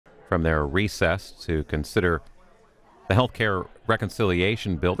from their recess to consider the health care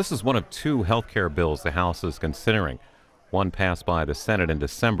reconciliation bill. This is one of two health care bills the House is considering. One passed by the Senate in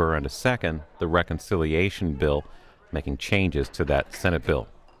December, and a second, the reconciliation bill, making changes to that Senate bill.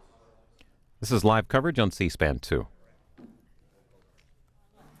 This is live coverage on C-SPAN 2.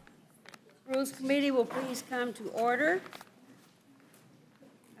 Rules Committee will please come to order.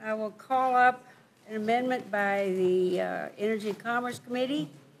 I will call up an amendment by the Energy and Commerce Committee.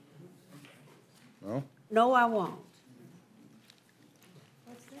 No? No, I won't.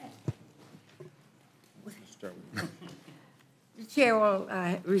 What's that? Start with The chair will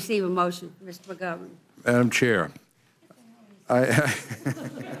receive a motion. Mr. McGovern. Madam Chair, I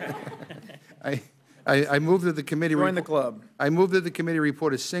move that the committee join the club. I move that the committee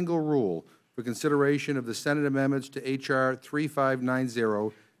report a single rule for consideration of the Senate amendments to H.R.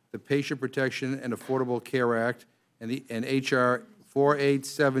 3590, the Patient Protection and Affordable Care Act, and H.R.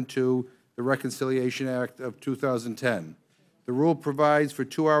 4872, the Reconciliation Act of 2010. The rule provides for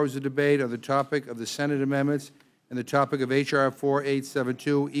 2 hours of debate on the topic of the Senate amendments and the topic of H.R.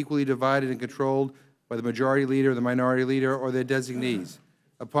 4872, equally divided and controlled by the majority leader, the minority leader, or their designees.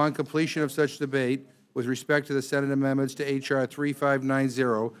 Upon completion of such debate, with respect to the Senate amendments to H.R.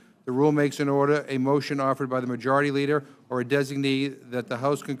 3590, the rule makes an order, a motion offered by the majority leader or a designee that the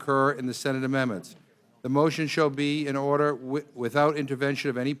House concur in the Senate amendments. The motion shall be in order without intervention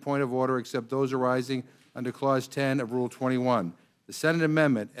of any point of order except those arising under Clause 10 of Rule 21. The Senate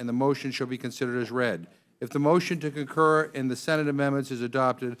amendment and the motion shall be considered as read. If the motion to concur in the Senate amendments is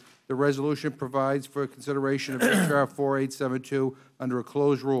adopted, the resolution provides for consideration of H.R. 4872 under a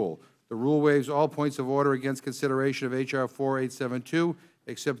closed rule. The rule waives all points of order against consideration of H.R. 4872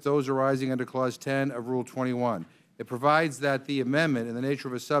 except those arising under Clause 10 of Rule 21. It provides that the amendment, in the nature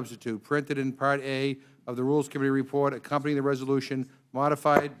of a substitute, printed in Part A of the Rules Committee report accompanying the resolution,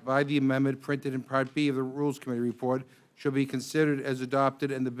 modified by the amendment printed in Part B of the Rules Committee report, shall be considered as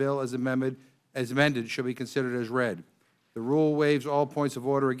adopted, and the bill as amended shall be considered as read. The rule waives all points of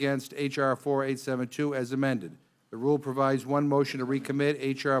order against H.R. 4872 as amended. The rule provides one motion to recommit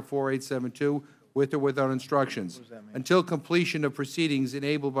H.R. 4872 with or without instructions until completion of proceedings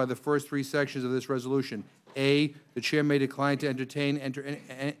enabled by the first three sections of this resolution. A, the Chair may decline to entertain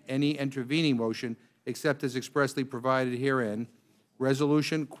any intervening motion except as expressly provided herein.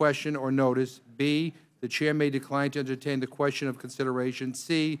 Resolution, question, or notice. B, the Chair may decline to entertain the question of consideration.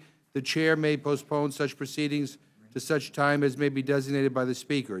 C, the Chair may postpone such proceedings to such time as may be designated by the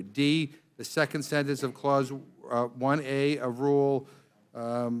Speaker. D, the second sentence of Clause 1A of Rule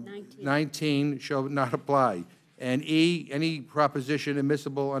 19 shall not apply. And E, any proposition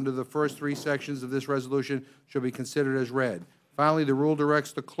admissible under the first three sections of this resolution shall be considered as read. Finally, the rule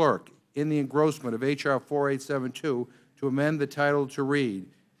directs the clerk, in the engrossment of H.R. 4872, to amend the title to read,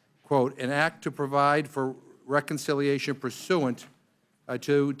 quote, an act to provide for reconciliation pursuant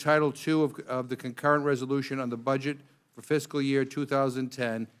to Title II of the concurrent resolution on the budget for fiscal year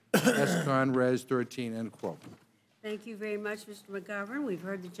 2010, S-Con Res 13, end quote. Thank you very much, Mr. McGovern. We've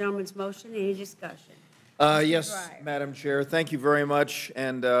heard the gentleman's motion. Any discussion? Yes, Madam Chair. Thank you very much.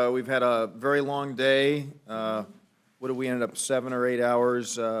 And we've had a very long day. What did we end up, 7 or 8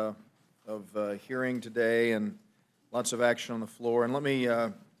 hours of hearing today, and lots of action on the floor. And let me,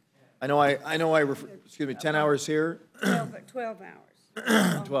 excuse me, 10 hours here? 12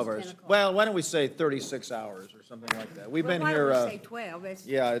 hours. 12 hours. Well, why don't we say 36 hours or something like that? We've been here. Why don't we say 12?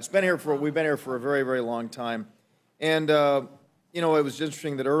 Yeah, it's been here for. We've been here for a very, very long time, and you know, it was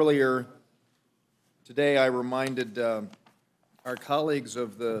interesting that earlier today I reminded our colleagues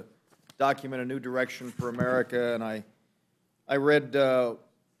of the document "A New Direction for America," and I read the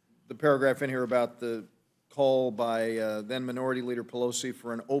paragraph in here about the call by then Minority Leader Pelosi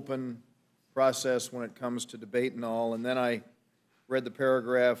for an open process when it comes to debate and all, and then I read the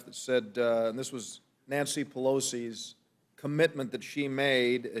paragraph that said, and this was Nancy Pelosi's commitment that she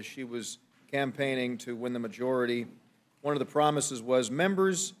made as she was campaigning to win the majority. One of the promises was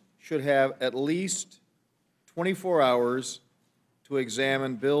members should have at least 24 hours to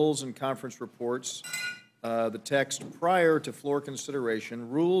examine bills and conference reports, the text prior to floor consideration.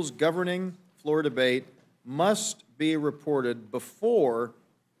 Rules governing floor debate must be reported before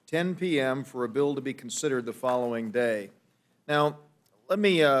 10 p.m. for a bill to be considered the following day. Now, let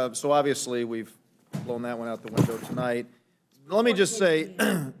me, so obviously we've blown that one out the window tonight. Let me just say,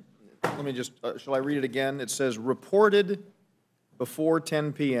 let me just, shall I read it again? It says reported before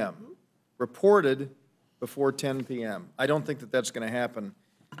 10 p.m. Reported before 10 p.m. I don't think that that's going to happen.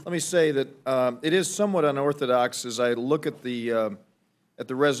 Let me say that it is somewhat unorthodox as I look at the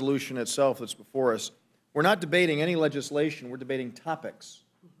resolution itself that's before us. We're not debating any legislation. We're debating topics.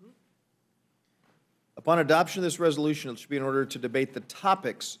 Upon adoption of this resolution, it should be in order to debate the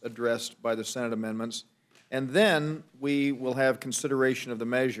topics addressed by the Senate amendments, and then we will have consideration of the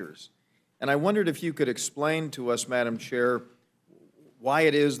measures. And I wondered if you could explain to us, Madam Chair, why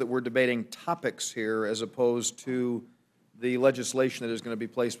it is that we're debating topics here as opposed to the legislation that is going to be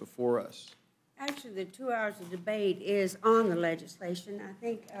placed before us. Actually, the 2 hours of debate is on the legislation. I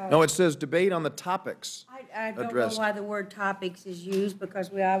think. No, it says debate on the topics I don't addressed. know why the word topics is used, because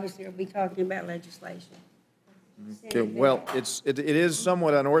we obviously will be talking about legislation. Okay, well, it is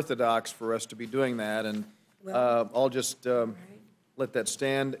somewhat unorthodox for us to be doing that, and I'll just let that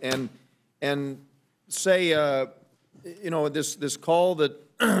stand and say, you know, this call that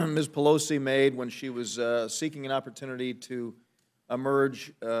Ms. Pelosi made when she was seeking an opportunity to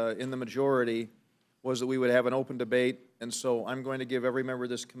emerge in the majority was that we would have an open debate, and so I'm going to give every member of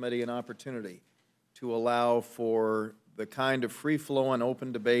this committee an opportunity to allow for the kind of free-flowing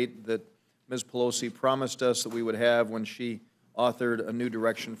open debate that Ms. Pelosi promised us that we would have when she authored A New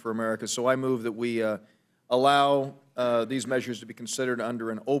Direction for America. So I move that we allow these measures to be considered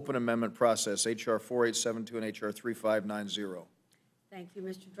under an open amendment process, H.R. 4872 and H.R. 3590. Thank you,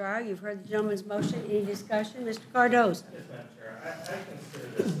 Mr. Dreyer. You've heard the gentleman's motion. Any discussion? Mr. Cardozo. Yes, Madam Chair. I consider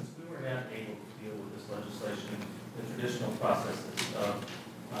this, since we were not able to deal with this legislation, the traditional processes,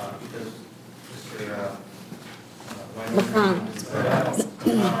 because Mr.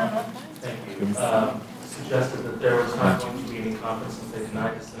 Thank you. Suggested that there was not going to be any conference since they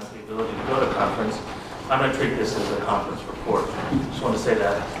denied the Senate the ability to go to conference. I'm going to treat this as a conference report. Just want to say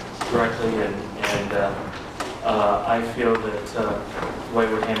that directly, and I feel that the way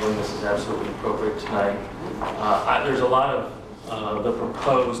we're handling this is absolutely appropriate tonight. There's a lot of the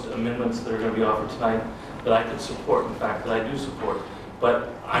proposed amendments that are going to be offered tonight that I could support, in fact, that I do support.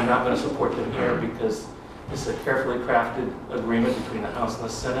 But I'm not going to support them here because this is a carefully crafted agreement between the House and the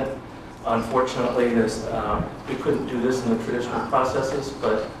Senate. Unfortunately, we couldn't do this in the traditional processes,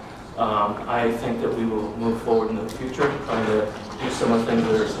 but I think that we will move forward in the future, trying to do some of the things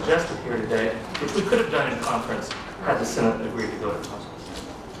that are suggested here today, which we could have done in conference had the Senate agreed to go to conference.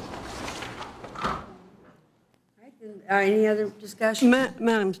 All right, then, any other discussion?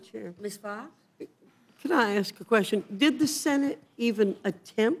 Madam Chair, Ms. Fox? could I ask a question? Did the Senate even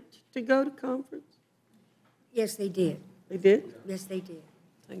attempt to go to conference? Yes, they did. They did? Yes, they did.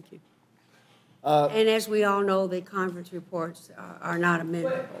 Thank you. And as we all know, the conference reports are not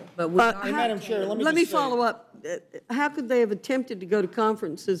amendable, but we are. Madam Chair, let me Let me just say- follow up. How could they have attempted to go to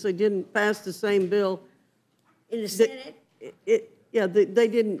conference since they didn't pass the same bill? In the Senate, Yeah, they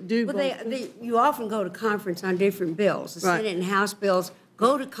didn't do well, both. you often go to conference on different bills. The Right. Senate and House bills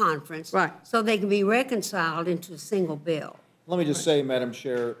go to conference. Right. So they can be reconciled into a single bill. Let me just say, Madam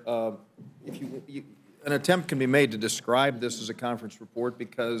Chair, if an attempt can be made to describe this as a conference report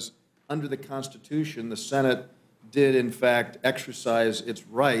because under the Constitution, the Senate did in fact exercise its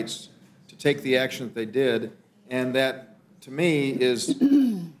rights to take the action that they did, and that, to me, is,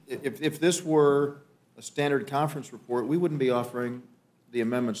 if this were a standard conference report, we wouldn't be offering the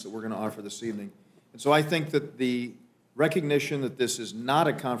amendments that we're going to offer this evening. And so I think that the recognition that this is not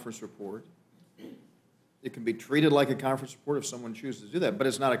a conference report, it can be treated like a conference report if someone chooses to do that, but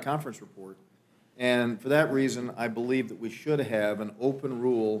it's not a conference report. And for that reason, I believe that we should have an open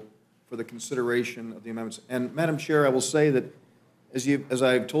rule for the consideration of the amendments. And Madam Chair, I will say that as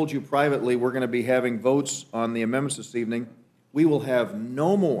I've told you privately, we're going to be having votes on the amendments this evening. We will have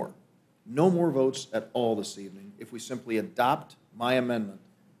no more votes at all this evening if we simply adopt my amendment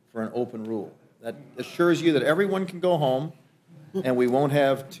for an open rule. That assures you that everyone can go home and we won't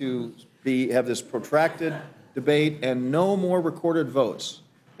have to have this protracted debate and no more recorded votes.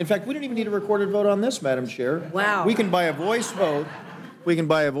 In fact, we don't even need a recorded vote on this, Madam Chair. Wow. We can by a voice vote,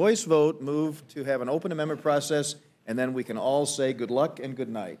 move to have an open amendment process, and then we can all say good luck and good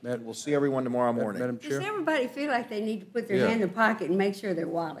night. We'll see everyone tomorrow morning. Madam Does Chair? everybody feel like they need to put their Yeah. hand in their pocket and make sure their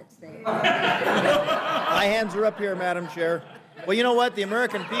wallet's there? My hands are up here, Madam Chair. Well, you know what? The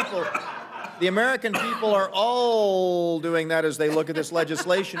American people are all doing that as they look at this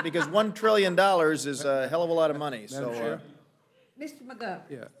legislation because $1 trillion is a hell of a lot of money. Madam Chair? Mr. McGovern?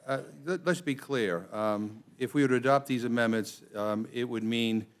 Yeah, let's be clear. If we were to adopt these amendments, it would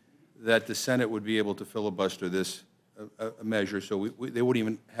mean that the Senate would be able to filibuster this measure, so they wouldn't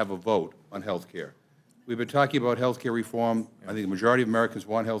even have a vote on health care. We've been talking about health care reform. I think the majority of Americans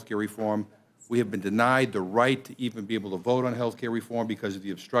want health care reform. We have been denied the right to even be able to vote on health care reform because of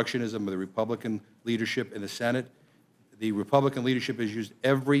the obstructionism of the Republican leadership in the Senate. The Republican leadership has used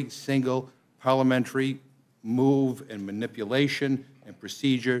every single parliamentary move and manipulation and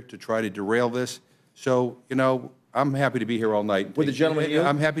procedure to try to derail this. So, you know, I'm happy to be here all night. Would the gentleman yield?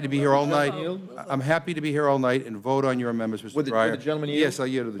 I'm happy to be here all night. Yield? I'm happy to be here all night and vote on your amendments, Mr. Would Dreyer. the gentleman yield? Yes, I'll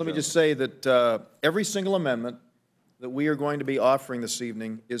yield to the Let me gentleman. just say that every single amendment that we are going to be offering this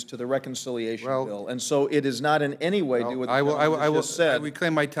evening is to the reconciliation Well- bill. And so it is not in any way do what the I gentleman just I said.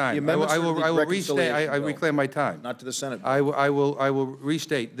 reclaim my The time. amendments are to the restate, reconciliation I bill, reclaim my time. not to the Senate. I will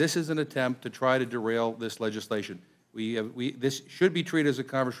restate, this is an attempt to try to derail this legislation. This should be treated as a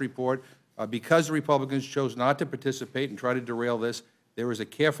conference report. Because the Republicans chose not to participate and try to derail this, there is a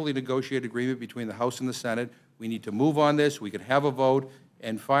carefully negotiated agreement between the House and the Senate. We need to move on this. We can have a vote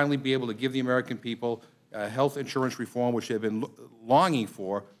and finally be able to give the American people health insurance reform, which they've been longing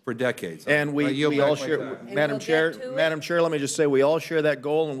for decades. And I we yield all back my share, time. Madam we'll Chair, get to it. Madam Chair, let me just say, we all share that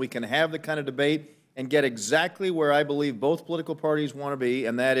goal, and we can have the kind of debate and get exactly where I believe both political parties want to be,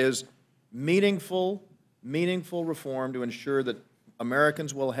 and that is meaningful reform to ensure that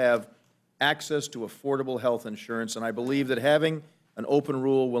Americans will have access to affordable health insurance. And I believe that having an open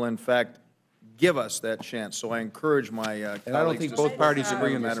rule will, in fact, give us that chance. So I encourage my colleagues. And I don't think to both support parties this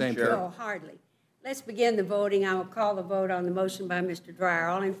agree on the Madam same Chair. term. No, hardly. Let's begin the voting. I will call the vote on the motion by Mr. Dryer.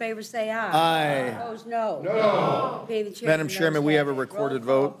 All in favor, say aye. Aye. Opposed, no. No. Madam Chairman, we have a recorded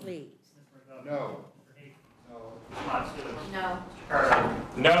vote. Please. No. No. Carter.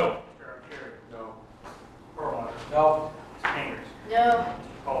 No. No. Perlmutter. No. Ms. Fingers. No. Mr.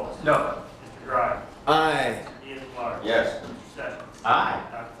 Polis. No. Mr. Dry. Aye. Diaz-Balart. Yes. Mr. Sessions. Aye.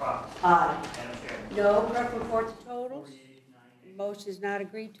 Dr. Fox. Aye. Madam Chair. No. Clerk report the totals. Motion is not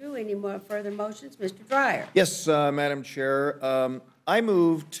agreed to. Any more further motions? Mr. Dryer. Yes, Madam Chair. I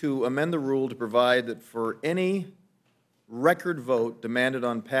move to amend the rule to provide that for any record vote demanded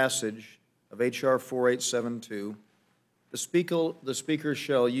on passage of H.R. 4872, the Speaker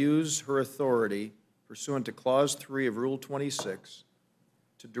shall use her authority pursuant to Clause 3 of Rule 26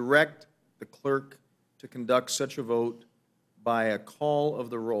 to direct the clerk to conduct such a vote by a call of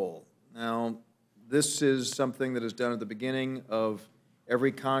the roll. Now, this is something that is done at the beginning of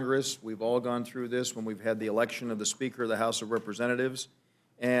every Congress. We've all gone through this when we've had the election of the Speaker of the House of Representatives,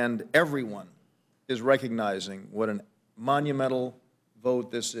 and everyone is recognizing what a monumental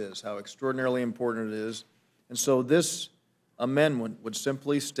vote this is, how extraordinarily important it is. And so this amendment would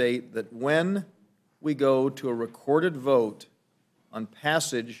simply state that when we go to a recorded vote on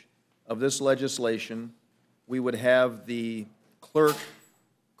passage of this legislation, we would have the clerk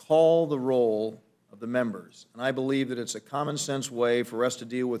call the roll of the members. And I believe that it's a common sense way for us to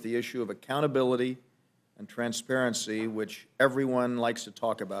deal with the issue of accountability and transparency, which everyone likes to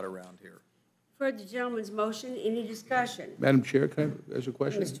talk about around here. For the gentleman's motion, any discussion? Madam Chair, can I ask a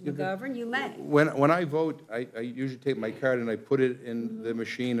question? Mr. McGovern, you may. When I vote, I usually take my card and I put it in the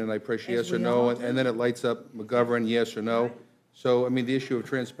machine and I press yes or we no, all and then it lights up McGovern, yes or no. So, I mean, the issue of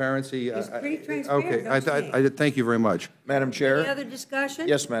transparency. It's pretty transparent, Okay, don't you think? thank you very much. Madam Chair? Any other discussion?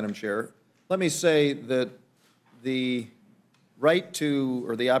 Yes, Madam Chair. Let me say that the right to,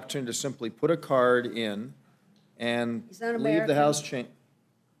 or the opportunity to simply put a card in and Is that leave the American? House chamber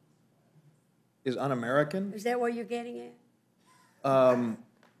is un-American? Is that what you're getting at?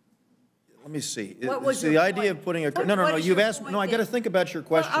 Let me see. What was The your idea point? of putting a, What- no, what is you've your asked, point no, I got to then? think about your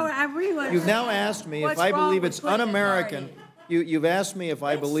question. Well, I really want to You've now know asked me if what's I wrong believe with it's putting a card un-American. in. You've asked me if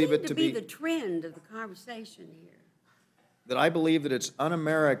I believe it to be, the trend of the conversation here. that I believe that it's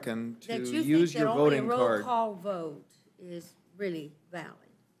un-American to That you think use that your only a voting roll card. call vote is really valid.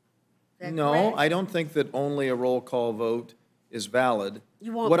 Is that No, correct? I don't think that only a roll call vote is valid.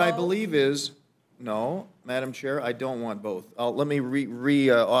 You want What I both? believe is, no, Madam Chair, I don't want both. Let me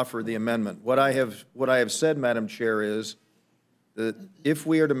offer the amendment. What I have said, Madam Chair, is that if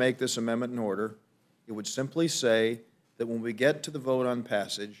we are to make this amendment in order, it would simply say that when we get to the vote on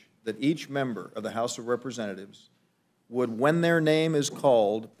passage, that each member of the House of Representatives would, when their name is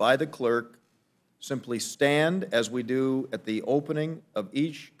called by the clerk, simply stand as we do at the opening of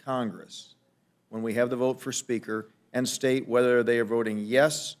each Congress when we have the vote for Speaker and state whether they are voting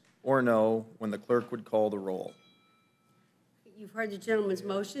yes or no when the clerk would call the roll. You've heard the gentleman's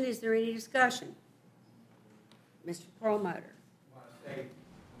motion. Is there any discussion? Mr. Perlmutter.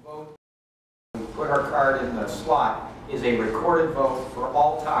 Put our card in the slot is a recorded vote for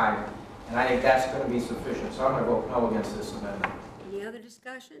all time, and I think that's going to be sufficient. So I'm going to vote no against this amendment. Any other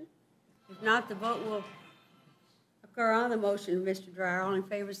discussion? If not, the vote will occur on the motion. Mr. Dryer, all in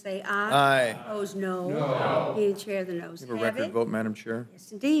favor say aye. Aye. Opposed, no. No. Being chair, the noes Have a have record it. vote, Madam Chair?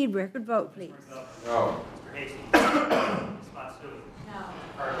 Yes, indeed. Record vote, please. No. Mr. Hastings. Ms. Matsui. No.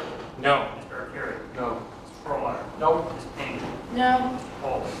 Carter. No. Mr. Arcuri. No. Mr. Perlmutter. No. Ms. Payne. No. Mr.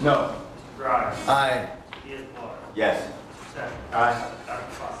 Polis. No. Mr. Dry. Aye. Diaz-Balart. Yes. Mr. Sessions. Aye.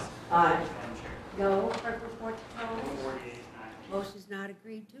 Dr. Fox. Aye. Madam Chair. No. Clerk report the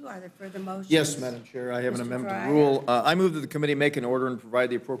agreed to. Are there further motions? Yes, Madam Chair, I have an Mr. amendment to Dreyer? the rule. I move that the committee make an order and provide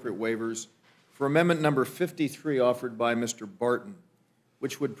the appropriate waivers for amendment number 53 offered by Mr. Barton,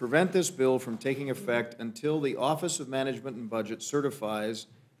 which would prevent this bill from taking effect until the Office of Management and Budget certifies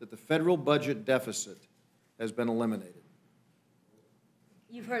that the federal budget deficit has been eliminated.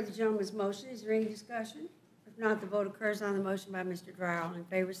 You've heard the gentleman's motion. Is there any discussion? If not, the vote occurs on the motion by Mr. Dreyer. All in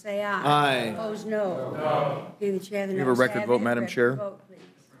favor, say aye. Aye. Opposed, no. No. Being the chair, the We noes have a record have vote, it. Madam Record Chair. vote, please.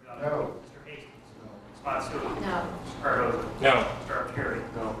 No. Mr. Hastings? No. Ms. Matsuda? No. Mr. Cardoza? No. Mr.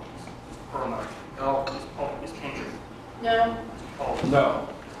 Arcuri? No. Mr. Perlmutter? No. Ms. Pinker? No. Mr. Paul? No.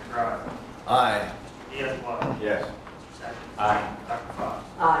 Mr. Dreyer? Aye. Diaz-Padrón? Yes. Mr. Sessions? Aye. Dr. Fox?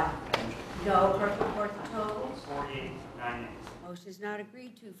 Aye. Madam Chair? No. Clerk report the totals. 48, 9 nays. Motion is not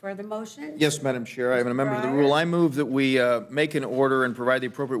agreed to. Further motion? Yes, Madam Chair, I have an Mr. amendment to the Breyer? rule. I move that we make an order and provide the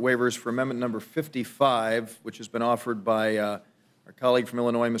appropriate waivers for amendment number 55, which has been offered by our colleague from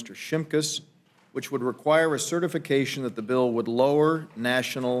Illinois, Mr. Shimkus, which would require a certification that the bill would lower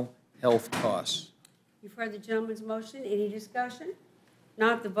national health costs. You've heard the gentleman's motion. Any discussion?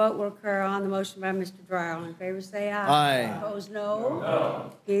 Not, the vote will occur on the motion by Mr. Dreyer. All in favor, say aye. Aye. Opposed, no.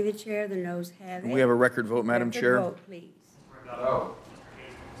 No. Being the chair, the noes have it. We have a record vote, Madam Record Chair. vote, please. No.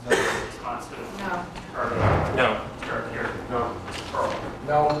 Mr. Hastings? No. Ms. Matsuda? No. Mr. Cardoza? No. Mr. Arcuri? No. Mr. Perlmutter?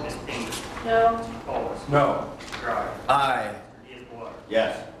 No. Ms. Pinker? No. Mr. Paul? No. Mr. Dreyer? Aye. Mr. Diaz-Padrón?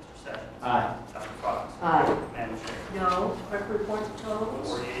 Yes. Mr. Sessions? Aye. Dr. Fox? Aye. Madam Chair? No. Clerk report the totals.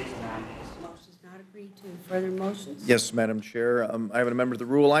 48, 9 nays. Motion is not agreed to. Further motions? Yes, Madam Chair, I have an amendment to the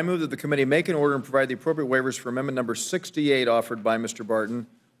rule. I move that the committee make an order and provide the appropriate waivers for amendment number 68 offered by Mr. Barton,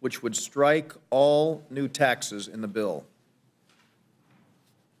 which would strike all new taxes in the bill.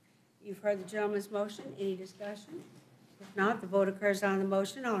 You've heard the gentleman's motion. Any discussion? If not, the vote occurs on the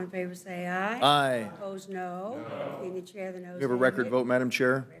motion. All in favor, say aye. Aye. Opposed, no. Being the chair, the noes We have a have record it. vote, Madam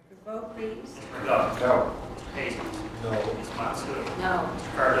Chair. Record vote, please. Mr. McDuff? No. Mr. Hastings? No. Ms. Matsuda? No.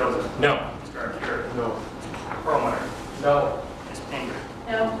 Mr. Cardoza? No. Mr. Arcuri? No. Mr. Perlmutter? No. Ms. Pinker?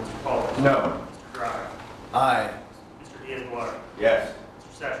 No. Mr. Paul? No. Mr. Dreyer? Aye. Mr. Diaz-Padrón? Yes.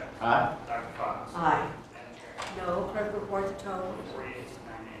 Mr. Sessions? Aye. Dr. Fox? Aye. Madam Chair? No. Clerk report the totals. 48, 9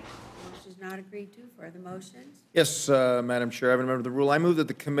 nays. Motion is not agreed to. Further motions? Yes, Madam Chair, I have an amendment to the rule. I move that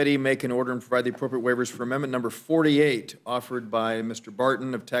the committee make an order and provide the appropriate waivers for amendment number 48 offered by Mr.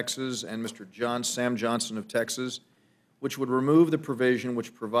 Barton of Texas and Mr. Sam Johnson of Texas, which would remove the provision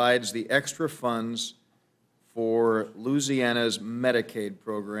which provides the extra funds for Louisiana's Medicaid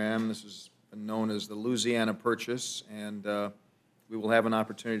program. This is known as the Louisiana Purchase, and we will have an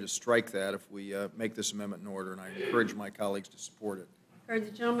opportunity to strike that if we make this amendment in order, and I encourage my colleagues to support it. Heard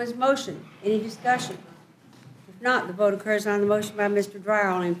the gentleman's motion. Any discussion? If not, the vote occurs on the motion by Mr. Dreyer.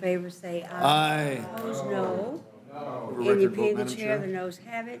 All in favor, say aye. Aye. Opposed, no. Have a In the record vote, opinion of the Madam chair, Chair. the noes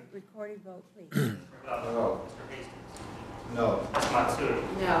have it. Recorded vote, please. Mr. McDuff? Mr. Hastings? No. Ms.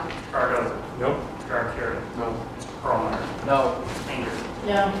 Matsuda? No. Mr. Cardoza? No. Mr. Arcuri? No. Mr. Perlmutter? No. Ms. Pinker?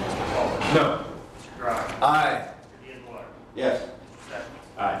 No. Mr. Paul? No. Mr. Dreyer? Aye. Mr. Diaz-Padrón? Yes. Mr. Sessions?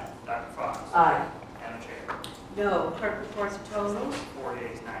 Aye. Dr. Fox? Aye. Madam Chair? No. Clerk reports the totals.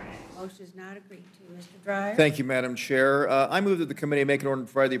 48, 9 nays. Motion is not agreed to. Mr. Dreyer? Thank you, Madam Chair. I move that the committee make an order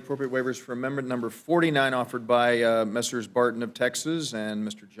to provide the appropriate waivers for amendment number 49 offered by Messrs. Barton of Texas and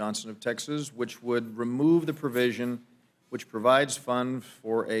Mr. Johnson of Texas, which would remove the provision which provides funds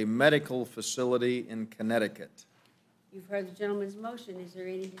for a medical facility in Connecticut. You've heard the gentleman's motion. Is there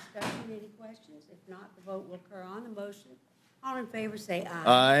any discussion, any questions? If not, the vote will occur on the motion. All in favor, say aye.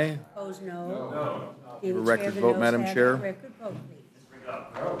 Aye. Opposed, no. No. In the Record chair, the vote, noes Madam have it. Chair. Record vote, please. Mr.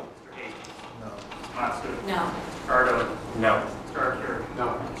 McDuff? No. Mr. Hastings? No. Ms. Matsuda? No. Mr. Cardoza? No. Mr. Arcuri? No.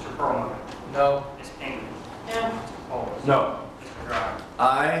 Mr. Perlmutter? No. Ms. Pinker? No. Mr. Paul? No. Mr. Dreyer?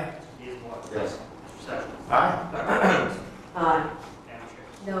 Aye. Mr. Diaz-Padrón? Yes. Mr. Sessions? Aye. Aye. Madam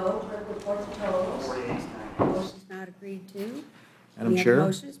Chair? No. Clerk reports the totals. 48, 9 nays. Motion is not agreed to. Madam Any other Chair?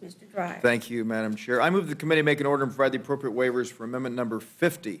 motions? Mr. Dreyer? Thank you, Madam Chair. I move the committee make an order and provide the appropriate waivers for amendment number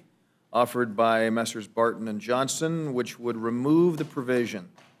 50 offered by Messrs. Barton and Johnson, which would remove the provision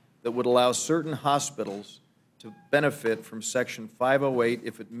that would allow certain hospitals to benefit from Section 508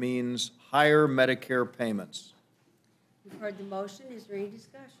 if it means higher Medicare payments. You've heard the motion. Is there any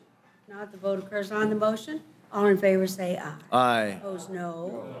discussion? If not, the vote occurs on the motion. All in favor, say aye. Aye. Opposed,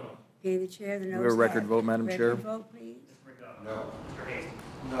 no. Being the chair, the noes we have a record it. vote, Madam Chair? Record vote, please. Mr. McDuff? No. Mr. Hastings?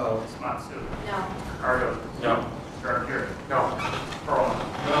 No. Ms. Matsuda? No. Mr. Cardoza? No. Mr. Arcuri? No. Mr.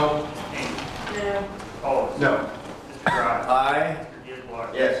 Perlmutter? No. Ms. Pinker? No. Mr. Paul? No. Mr. Dreyer? Aye. Mr.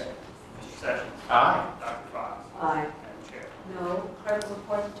 Diaz-Padrón? Yes. Mr. Sessions? Aye. Dr. Fox? Aye. Madam Chair? No. Clerk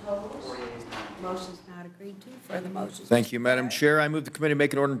report the totals. 48, 9 nays. Motion is not agreed to. Further motion. motion. Thank you, Madam Chair. I move the committee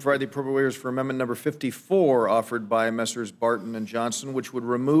make an order and provide the appropriate waivers for amendment number 54 offered by Messrs. Barton and Johnson, which would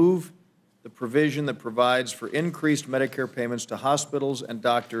remove the provision that provides for increased Medicare payments to hospitals and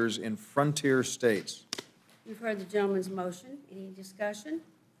doctors in frontier states. You've heard the gentleman's motion. Any discussion?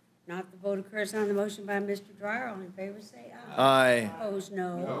 Not the vote occurs on the motion by Mr. Dryer. All in favor say aye. Aye. Opposed,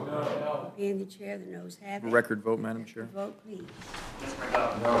 no. No. Being the chair, the noes have it. Record vote, Madam Chair. Vote, please. Mr.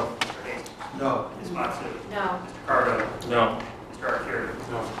 McDowell? No. Mr. Hastings? No. Ms. Matsu? No. Mr. Cardo? No. Mr. Arcuri?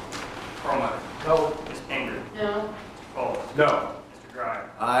 No. Perlmutter? No. Ms. Pingree? No. Mr. Cole? No. Mr.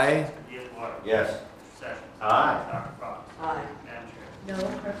 Dryer? Aye. Mr. Diaz-Padrón? Yes. Mr. Sessions? Aye. Dr. Fox? Aye. Madam Chair?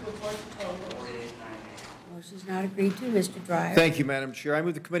 No. Clerk will report the totals. 48, 98. Motion's not agreed to. Mr. Dryer. Thank you, Madam Chair. I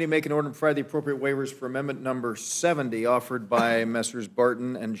move the committee make an order and provide the appropriate waivers for amendment number 70 offered by Messrs.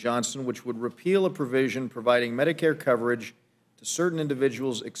 Barton and Johnson, which would repeal a provision providing Medicare coverage to certain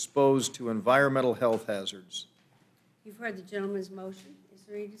individuals exposed to environmental health hazards. You've heard the gentleman's motion. Is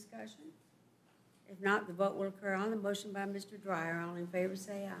there any discussion? If not, the vote will occur on the motion by Mr. Dryer. All in favor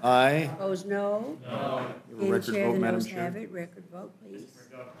say aye. Aye. Opposed, no. You have a Being the record chair, vote, the Madam noes Chair. have it. Record vote, please.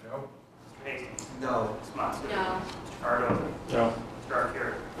 No. Mr. Hastings? No. Ms. Matsu? No. Mr. Cardo? No. Mr.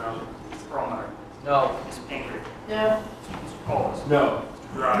 Arcuri? No. Mr. Perlmutter? No. Ms. Pingree? No. Mr. Cole? No.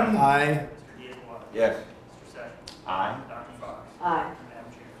 Mr. Dryer? Aye. Mr. Diaz-Padrón? Yes. Mr. Sessions? Aye. Dr. Fox? Aye.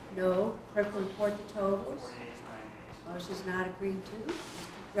 Madam Chair? No. Clerk will report the totals. 48, 98. Motion's not agreed to.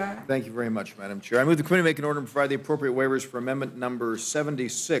 Mr. Dryer. Thank you very much, Madam Chair. I move the committee make an order and provide the appropriate waivers for amendment number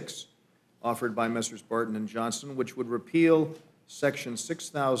 76 offered by Messrs. Barton and Johnson, which would repeal Section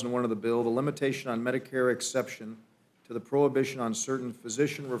 6001 of the bill, the limitation on Medicare exception to the prohibition on certain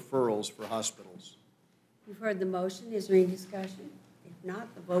physician referrals for hospitals. You've heard the motion. Is there any discussion? If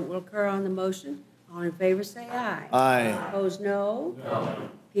not, the vote will occur on the motion. All in favor say aye. Aye. Opposed, no.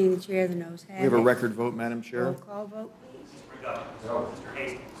 Being the chair, the noes have it. We have a record vote, Madam Roll Chair. call vote, please. Mr. McDowell? No. Mr.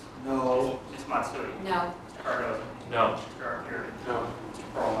 Hastings? No. Ms. Matsui? No. Mr. Cardoza? No. Mr. Arcuri? No.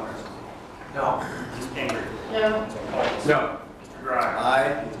 Mr. Perlmutter? No. Ms. Pingree? No. Mr. Cole? No. Mr. Dryer?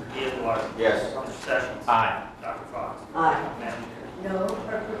 Aye. Mr. Diaz-Padrón? Yes. Mr. Sessions? Aye. Dr. Fox? Aye. Madam Chair? No.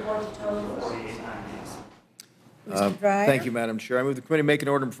 Clerk will report the totals. 48, 98. Mr. Dryer. Thank you, Madam Chair. I move the committee make an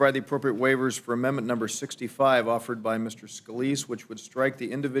order and provide the appropriate waivers for amendment number 65 offered by Mr. Scalise, which would strike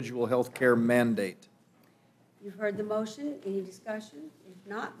the individual health care mandate. You've heard the motion. Any discussion? If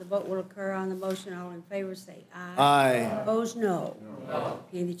not, the vote will occur on the motion. All in favor say aye. Aye. Opposed, no.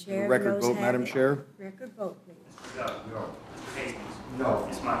 Being the chair, the Record noes vote, have Madam it. Chair. Record vote, please. Mr. McDowell? No. Mr. Hastings? No.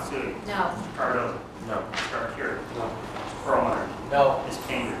 Ms. Matsui? No. Mr. Cardoza? No. Mr. Arcuri? No. Mr. Perlmutter? No. Ms.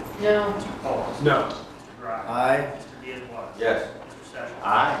 Pingree? No. Mr. Cole? No. Mr. Dryer? Aye. Mr. Diaz-Padrón? Yes. Mr. Sessions?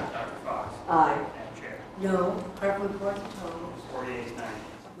 Aye. Dr. Fox? Aye. Madam Chair? No. Clerk will report the totals. 48,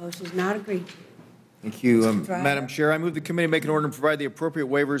 98. Motion's not agreed to. Thank you. Mr. Dryer. Madam Chair, I move the committee make an order and provide the appropriate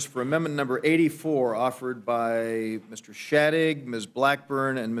waivers for amendment number 84 offered by Mr. Shadig, Ms.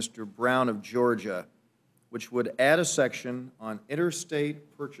 Blackburn, and Mr. Brown of Georgia, which would add a section on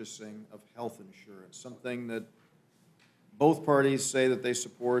interstate purchasing of health insurance, something that both parties say that they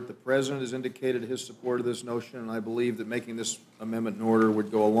support. The President has indicated his support of this notion, and I believe that making this amendment in order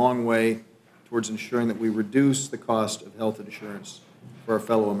would go a long way towards ensuring that we reduce the cost of health insurance for our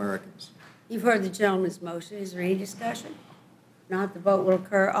fellow Americans. You've heard the gentleman's motion. Is there any discussion? If not, the vote will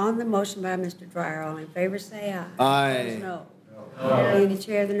occur on the motion by Mr. Dryer. All in favor say aye. Aye. Opposed, no. Being the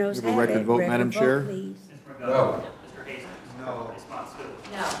chair, the noes You have have a it. record vote, Madam vote, Chair. please. Mr. McDowell? Mr. Hastings? No. Ms. Matsui?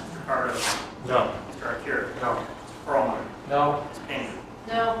 No. Mr. Cardoza? No. Mr. Arcuri? No. Mr. Perlmutter? No. Ms. Pingree?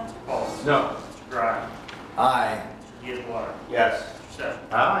 No. Mr. Cole? No. Mr. Dryer? Aye. Mr. Diaz-Padrón? Yes. Mr.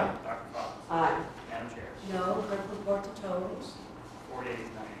 Sessions? Aye. Dr. Fox? Aye. Madam Chair? No. Clerk will report the totals. 48, 98.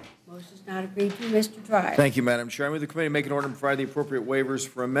 Motion's not agreed to. Mr. Dryer. Thank you, Madam Chair. I move the committee make an order and provide the appropriate waivers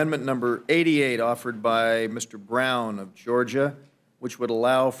for amendment number 88 offered by Mr. Brown of Georgia, which would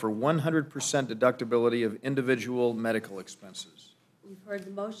allow for 100% deductibility of individual medical expenses. You've heard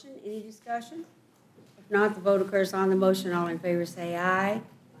the motion. Any discussion? If not, the vote occurs on the motion. All in favor say aye.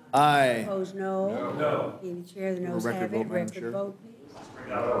 Aye. Opposed, no. No. Being the chair, the Have a noes record have vote, it. Madam Record Chair. vote, please. Mr.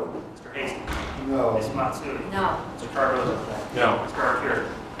 McDowell? Mr. Hastings? No. Ms. Matsui? No. Mr. Cardoza? No. Mr. Arcuri?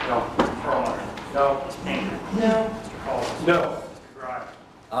 No. Mr. Perlmutter? No. Ms. Pingree? No. Mr. Cole? No. Mr. Dryer?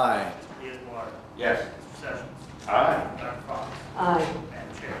 Aye. Mr. Diaz-Padrón? Yes. Mr. Sessions? Aye. Dr. Fox? Aye.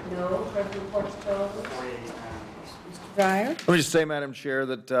 Madam Chair? No. Clerk reports totals. 48, 98. Mr. Dryer. Let me just say, Madam Chair,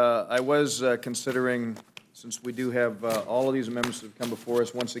 that I was considering, since we do have all of these amendments that have come before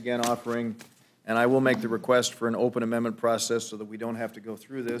us, once again offering, and I will make the request for an open amendment process so that we don't have to go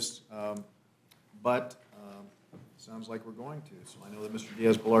through this, but it sounds like we're going to. So I know that Mr.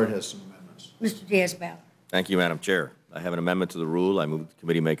 Diaz-Balart has some amendments. Mr. Diaz-Balart. Thank you, Madam Chair. I have an amendment to the rule. I move that the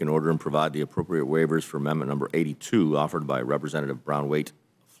committee make an order and provide the appropriate waivers for amendment number 82 offered by Representative Brown-Waite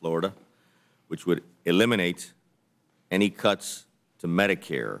of Florida, which would eliminate any cuts to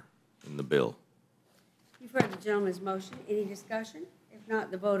Medicare in the bill. You've heard the gentleman's motion. Any discussion? If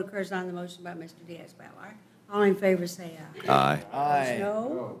not, the vote occurs on the motion by Mr. Diaz-Balart. All in favor say aye. Aye. Opposed,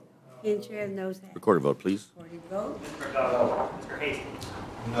 no. In chair, the noes have it. Recorded vote, please. Recorded vote. Mr. McDonough? Mr. Hastings?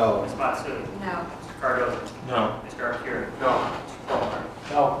 No. Ms. Matsui? No. Mr. Cardoza? No. Mr. Arcuri? No. Mr. Palmer?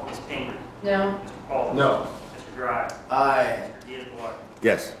 No. Ms. Pingree? No. Mr. Paul? No. Mr. Dry? Aye. Mr. Diaz-Balart?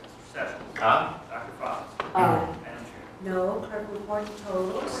 Yes. Mr. Sessions? Aye. Dr. Fox? Aye. Madam Chair? No. Clerk will report the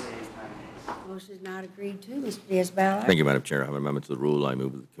totals. 4 yeas, 9 nays. Motion is not agreed to. Mr. Diaz-Balart. Thank you, Madam Chair. I have an amendment to the rule. I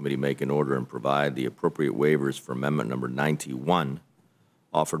move that the committee make an order and provide the appropriate waivers for amendment number 91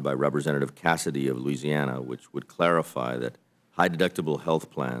 offered by Representative Cassidy of Louisiana, which would clarify that high-deductible health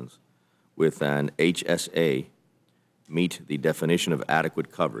plans with an HSA meet the definition of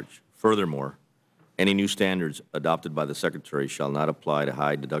adequate coverage. Furthermore, any new standards adopted by the Secretary shall not apply to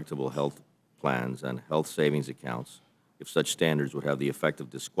high-deductible health plans and health savings accounts if such standards would have the effect of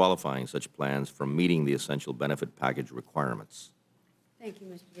disqualifying such plans from meeting the essential benefit package requirements. Thank you,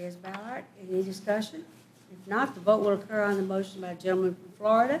 Mr. Diaz-Balart. Any discussion? If not, the vote will occur on the motion by the gentleman from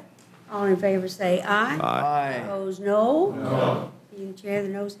Florida. All in favor say aye. Aye. Opposed, no. No. Being the chair, the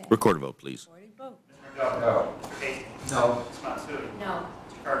noes have it. Recorded vote, please. Recorded vote. Mr. McDonough? No. Mr. Hastings? No. Ms. Matsui? No.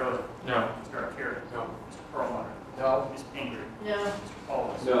 Mr. Cardoza? No. Mr. Arcuri? No. Mr. Perlmutter? No. Ms. Pingree? No. Mr.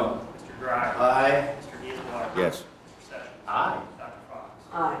 Paulus? No. Mr. Dry? Aye. Mr. Diaz-Balart? Yes. Mr. Sessions? Aye. Dr. Fox?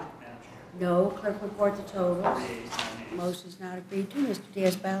 Aye. Madam Chair? No. Clerk will report the 4 totals. yeas, 9 nays. Motion is not agreed to. Mr.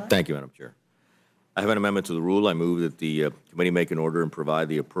 Diaz-Balart. Thank you, Madam Chair. I have an amendment to the rule. I move that the committee make an order and provide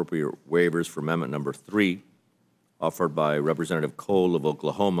the appropriate waivers for amendment number 3 offered by Representative Cole of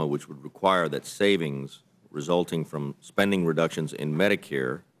Oklahoma, which would require that savings resulting from spending reductions in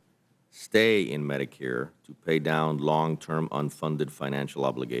Medicare stay in Medicare to pay down long-term unfunded financial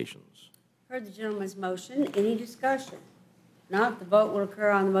obligations. Heard the gentleman's motion. Any discussion? If not, the vote will occur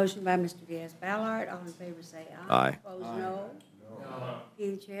on the motion by Mr. Diaz-Balart. All in favor say aye. Aye. Opposed, no.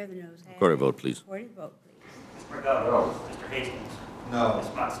 Being the chair, the noes have it. Recorded vote, please. Recorded vote, please. Mr. McDonough? Mr. Hastings? No. Ms.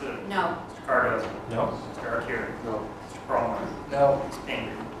 Matsui? No. Mr. Cardoza? No. Mr. Arcuri? No. Mr. Perlmutter? No. Ms.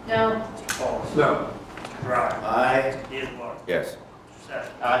 Pingree? No. Mr. Paulus? No. Mr. Dry? Aye. Mr. Diaz-Balart? Yes. Mr.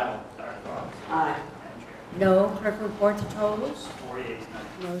 Sessions? Aye. Dr. Fox? Aye. Madam Chair? No. Clerk will report the totals. 4 yeas, 9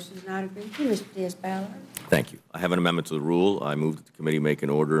 nays. Motion is not agreed to. Mr. Diaz-Balart. Thank you. I have an amendment to the rule. I move that the committee make an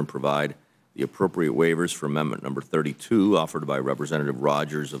order and provide the appropriate waivers for amendment number 32 offered by Representative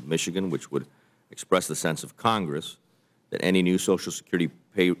Rogers of Michigan, which would express the sense of Congress that any new Social Security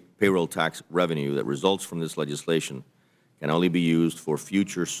payroll tax revenue that results from this legislation can only be used for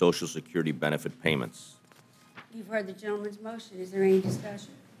future Social Security benefit payments. You've heard the gentleman's motion. Is there any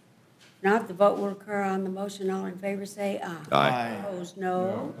discussion? If not, the vote will occur on the motion. All in favor say aye. Aye. Opposed,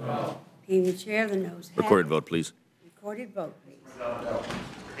 no. Being the chair, the noes have it. Recorded vote, please. Recorded vote, please. McDonough?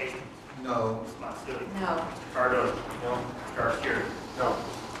 Mr. Hastings? No. Ms. Matsui? No. Mr. Cardoza? No. Mr. Arcuri? No.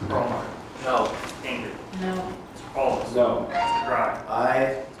 Mr. Perlmutter? No. Ms. Pingree? No. Mr. Paulus? No. Mr. Dry?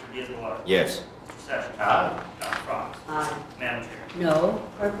 Aye. Mr. Diaz-Balart? Yes. Mr. Sessions? Aye. Dr. Fox? Aye. Madam Chair? No.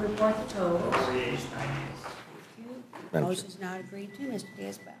 Clerk will report the totals. 4 yeas, 9 nays. Thank you. Madam Motion is not agreed to. Mr.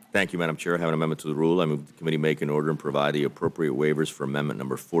 Diaz-Balart. Thank you, Madam Chair. I have an amendment to the rule. I move the committee make an order and provide the appropriate waivers for amendment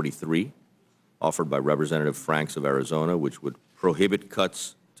number 43 offered by Representative Franks of Arizona, which would prohibit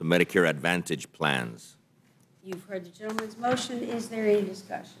cuts to Medicare Advantage plans. You've heard the gentleman's motion. Is there any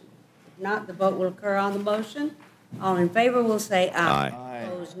discussion? If not, the vote will occur on the motion. All in favor will say aye. Aye.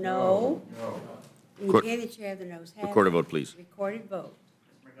 Opposed, no. In Court- the chair, the noes have it. Recorded vote, please. Recorded vote.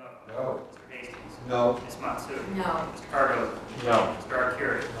 Mr. McDonough? No. Mr. Hastings? No. Ms. Matsui? No. Mr. Cardoza? No. Mr.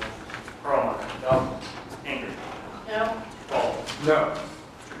 Arcuri? Mr. Perlmutter? No. Ms. Pingree? No. Mr. Paulus? No.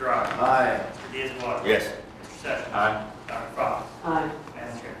 Mr. Dry? Aye. Mr. Diaz-Balart? Yes. Mr. Sessions? Aye. Dr. Fox? Aye.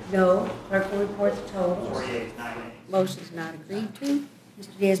 Madam Chair? No. Clerk will report the 4 totals. yeas, 9 nays. Motion is not agreed to.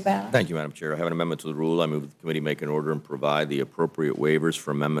 Mr. Diaz-Balart. Thank you, Madam Chair. I have an amendment to the rule. I move that the committee make an order and provide the appropriate waivers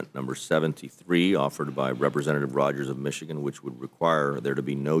for amendment number 73 offered by Representative Rogers of Michigan, which would require there to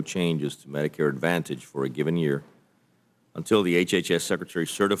be no changes to Medicare Advantage for a given year until the HHS Secretary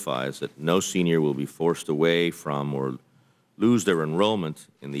certifies that no senior will be forced away from or lose their enrollment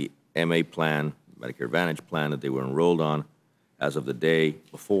in the MA plan, Medicare Advantage plan that they were enrolled on as of the day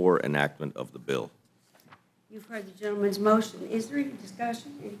before enactment of the bill. You've heard the gentleman's motion. Is there any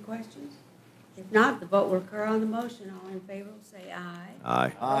discussion, any questions? If not, the vote will occur on the motion. All in favor will say aye.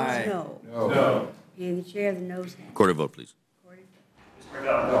 Aye. Opposed, no. No. In the chair, the noes have it. Recorded vote, please. Recorded vote. Mr. Mr.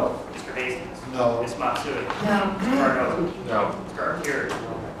 Revelle? No. Mr. Hastings? No. Ms. Matsui? No. Mr. Cardoza? No. Mr. Arcuri? No.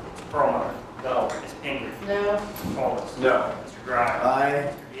 Mr. Perlmutter? No. Ms. Pingree? No. Mr. Paulus? No. Mr. Grimes?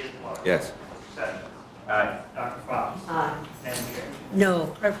 Aye. Mr. Diaz-Balart? Yes. Mr. Sessions? Aye. Dr. Fox? Aye. Madam Chair? No.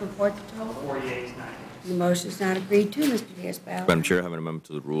 Clerk report the total. 4 yeas, 9 nays. The motion is not agreed to. Mr. Diaz-Balart. Madam Chair, I have an amendment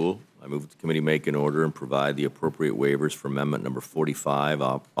to the rule. I move that the committee make an order and provide the appropriate waivers for amendment number 45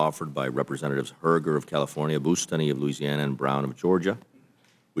 offered by Representatives Herger of California, Bustani of Louisiana, and Brown of Georgia,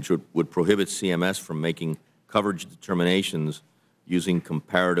 which would prohibit CMS from making coverage determinations using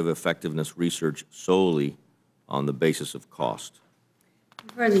comparative effectiveness research solely on the basis of cost.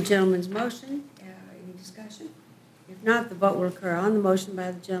 You've heard the gentleman's motion. Any discussion? If not, the vote will occur on the motion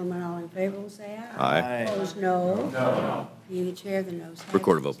by the gentleman. All in favor will say aye. Aye. Opposed, no. No. Being the chair, the noes have it.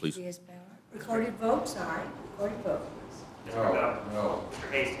 Recorded vote, please. Mr. Diaz-Balart. Recorded vote, sorry. Recorded vote. Mr. Revelle? No.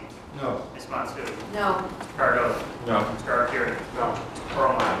 Mr. Hastings? No. Ms. Matsui? No. Mr. Cardoza? No. Mr. Arcuri? No. Mr.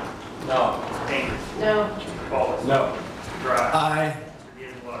 Perlmutter? No. Ms. Pingree? No. Mr. Paulus? No. Mr. Grimes? Aye. Mr.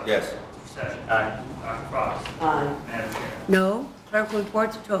 Diaz-Balart? Yes. Mr. Sessions? Aye. Dr. Fox? Aye. Madam Chair? No. Clerk will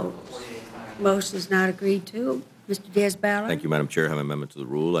report the 4 totals. yeas, 9 nays. Motion is not agreed to. Mr. Diaz-Balart. Thank you, Madam Chair. I have an amendment to the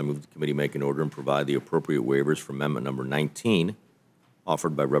rule. I move the committee make an order and provide the appropriate waivers for amendment number 19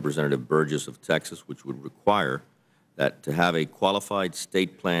 offered by Representative Burgess of Texas, which would require that to have a qualified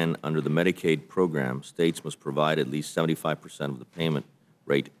state plan under the Medicaid program, states must provide at least 75% of the payment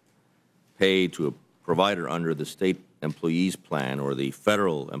rate paid to a provider under the state employees plan or the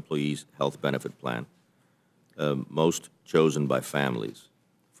federal employees health benefit plan, most chosen by families.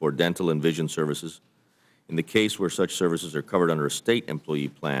 For dental and vision services, in the case where such services are covered under a state employee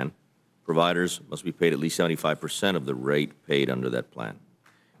plan, providers must be paid at least 75% of the rate paid under that plan.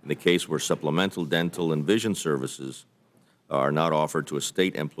 In the case where supplemental dental and vision services are not offered to a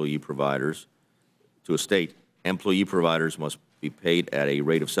state employee providers, employee providers must be paid at a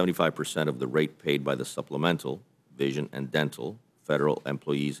rate of 75% of the rate paid by the supplemental vision and dental federal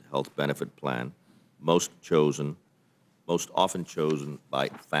employees health benefit plan, most often chosen by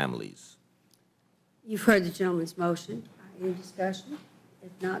families. You've heard the gentleman's motion. Any discussion?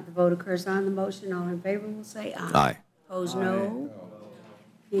 If not, the vote occurs on the motion. All in favor will say aye. Aye. Opposed, no.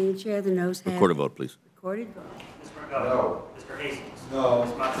 Being the chair, the noes have it. Recorded vote, please. Recorded vote. Mr. Revelle? No. Mr. Hastings? No.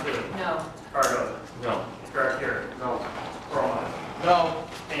 Ms. Matsui? No. Mr. Cardoza? No. Mr. Arcuri? No. Mr. Perlmutter? No.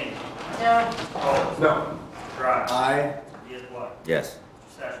 Ms. Pingree? No. Mr. Paulus? No. Mr. Grimes? Aye. Mr. Diaz-Balart? Yes.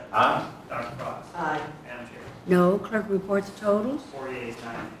 Mr. Sessions? Aye. Dr. Fox? Aye. Madam Chair? No. Clerk report the totals. 4 yeas,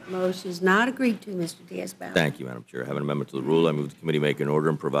 9 nays. Motion is not agreed to, Mr. Diaz-Balart. Thank you, Madam Chair. I have an amendment to the rule. I move the committee make an order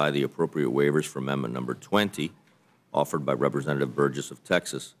and provide the appropriate waivers for amendment number 20 offered by Representative Burgess of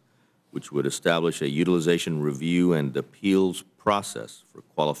Texas, which would establish a utilization review and appeals process for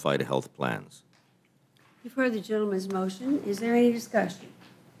qualified health plans. You've heard the gentleman's motion. Is there any discussion?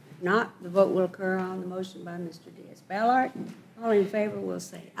 If not, the vote will occur on the motion by Mr. Diaz-Balart. All in favor will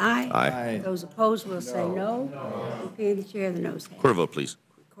say aye. Aye. Those opposed will say no. And being the chair, the noes have it. Recorded vote, please.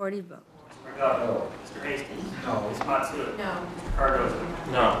 Recorded vote. Mr. Revelle? Mr. Hastings? No. Ms. Matsui? No. Mr.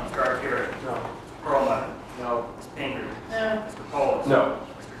 Cardoza? No. Mr. Arcuri? No. Mr. Perlmutter? No. Ms. Pingree? No. Mr. Paulus? No.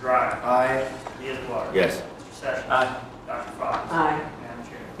 Mr. Grimes? Aye. Mr. Diaz-Balart? Yes. Mr. Sessions? Aye. Dr. Fox? Aye. Madam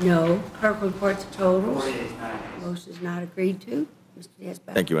Chair? No. Clerk reports the 4 totals. yeas, 9 nays. Motion is not agreed to. Mr.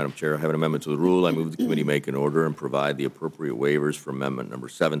 Diaz-Balart. Thank you, Madam Chair. I have an amendment to the rule. I move the committee make an order and provide the appropriate waivers for amendment number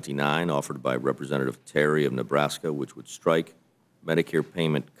 79 offered by Representative Terry of Nebraska, which would strike Medicare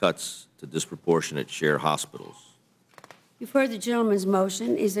payment cuts to disproportionate share hospitals. You've heard the gentleman's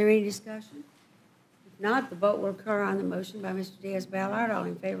motion. Is there any discussion? If not, the vote will occur on the motion by Mr. Diaz-Balart. All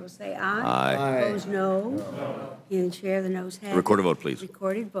in favor will say aye. Aye. Opposed, no. Being the chair, the noes have it. Recorded vote, please.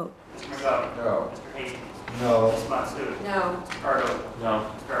 Recorded vote. Mr. Revelle? No. Mr. Hastings? No. Ms. Matsui? No. Mr. Cardoza?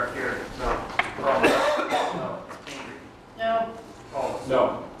 No. Mr. Arcuri? No. Mr. Perlmutter? No. Ms. Pingree? No. Mr. Paulus?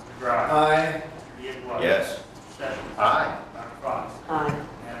 No. Mr. Grimes? Aye. Mr. Diaz-Balart? Yes. Mr. Sessions? Aye. Dr. Fox? Aye.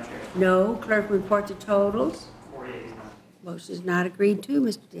 Madam Chair? No. Clerk report the totals. 4 yeas, 9 nays. Motion is not agreed to.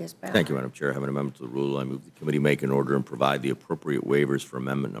 Mr. Diaz-Balart. Thank you, Madam Chair. I have an amendment to the rule. I move the committee make an order and provide the appropriate waivers for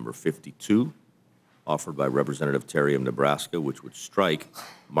amendment number 52 offered by Representative Terry of Nebraska, which would strike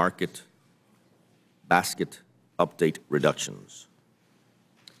market basket update reductions.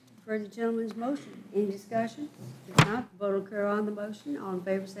 For the gentleman's motion, any discussion? If not, the vote will occur on the motion. All in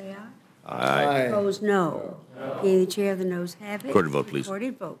favor say aye. Aye. Opposed, no. Being the chair, the noes have it. Recorded vote, please.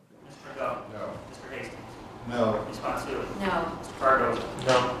 Recorded vote. Mr. Revelle? No. Mr. Hastings? No. Ms. Matsui? No. Mr. Cardoza?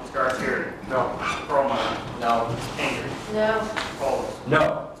 No. Mr. Arcuri? No. Mr. Perlmutter? No. Ms. Pingree? No. Mr. Paulus? No.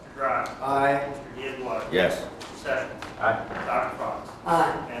 Mr. Grimes? Aye. Mr. Diaz-Balart? Yes. Mr. Sessions? Aye. Dr. Fox?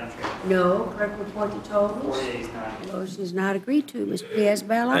 Aye. Madam Chair? No. Clerk report the totals. 4 yeas, 9 nays. Motion is not agreed to. Mr.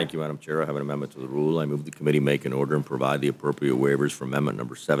 Diaz-Balart. Thank you, Madam Chair. I have an amendment to the rule. I move the committee make an order and provide the appropriate waivers for amendment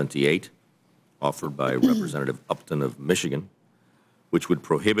number 78, offered by Representative Upton of Michigan, which would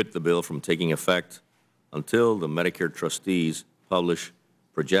prohibit the bill from taking effect until the Medicare trustees publish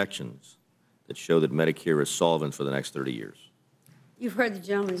projections that show that Medicare is solvent for the next 30 years. You've heard the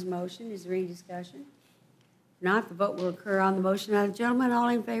gentleman's motion. Is there any discussion? If not, the vote will occur on the motion of the gentleman. All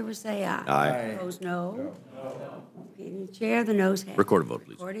in favor say aye. Aye. Opposed, no. Opinion of the chair, the noes have it. Recorded vote,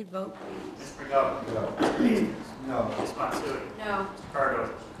 please. Recorded vote, please. Mr. McGovern. No. Mr. Hastings. No. Ms. Matsuda. No. Mr.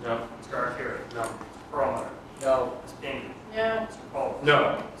 Cardoza. No. Mr. Arcuri. No. Mr. Perlmutter. No. Ms. Pinckney. No. Mr. Cole.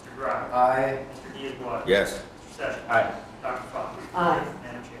 No. Mr. Grimes. Aye. Mr. Diaz-Balart. Yes. Mr. Sessions. Aye. Dr. Fox. Aye.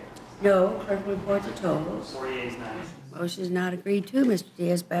 Madam Chair. No. Clerk will report the totals. 4 yeas, 9 nays. Motion is not agreed to. Mr. Madam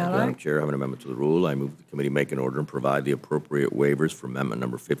Diaz-Balart. Chair, I have an amendment to the rule. I move the committee make an order and provide the appropriate waivers for amendment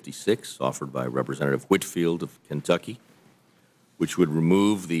number 56, offered by Representative Whitfield of Kentucky, which would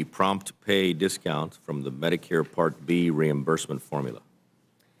remove the prompt pay discount from the Medicare Part B reimbursement formula.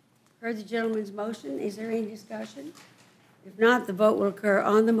 Heard the gentleman's motion. Is there any discussion? If not, the vote will occur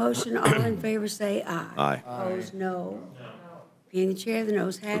on the motion. All in favor say aye. Aye. Opposed, no. Being the chair, the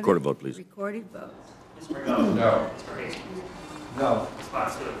noes have it. Recorded vote, please. Recorded vote. Mr. McGovern. No. Mr. Hastings. No. Ms.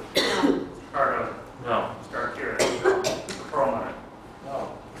 Matsuda. Mr. Cardoza. No. Mr. Arcuri. No. Mr. Perlmutter.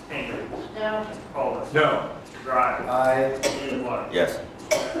 No. Ms. Pinckney. No. Mr. Cole. No. Mr. Grimes. Aye. Mr. Diaz-Balart. Yes.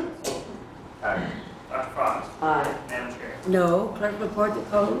 Aye. Dr. Fox. Aye. Madam Chair. No. Clerk report the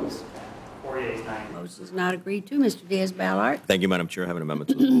totals. 4 yeas, 9 nays. Motion is not agreed to. Mr. Diaz-Balart. Thank you, Madam Chair. I have an amendment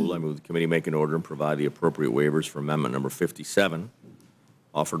to the rule. I move the committee make an order and provide the appropriate waivers for amendment number 57,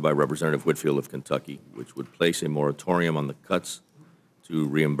 offered by Representative Whitfield of Kentucky, which would place a moratorium on the cuts to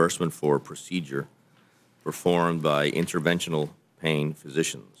reimbursement for procedure performed by interventional pain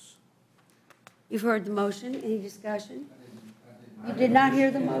physicians. You've heard the motion. Any discussion? You did not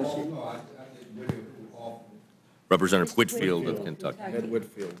hear the motion? Representative Whitfield of Kentucky. Ed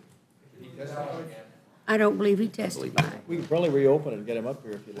Whitfield. I don't believe he testified. We can probably reopen it and get him up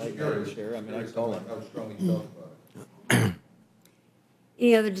here if you'd like, Madam Chair. I mean, I call him.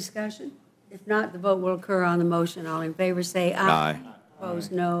 Any other discussion? If not, the vote will occur on the motion. All in favor say aye. Aye.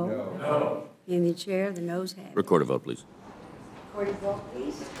 Opposed, no. No. In the chair, the noes have it. Recorded vote, please. Recorded vote,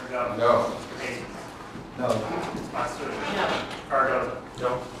 please. Mr. McGovern. No. Mr. Hastings. No. Ms. Matsuda. No. Mr. Cardoza. No.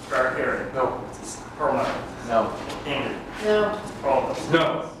 Mr. Arcuri. No. Mr. Perlmutter. No. Ms. Pinckney. No. Mr. Cole.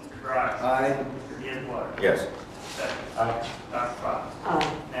 No. Mr. Grimes. Aye. Mr. Diaz-Balart. Yes. Mr. Sessions. Aye. Dr. Fox.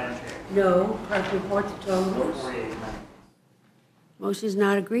 Aye. Madam Chair. No. Clerk report the totals. 4 yeas, 9 nays. Motion is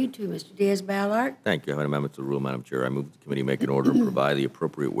not agreed to. Mr. Diaz-Balart. Thank you. I have an amendment to the rule, Madam Chair. I move the committee make an order and provide the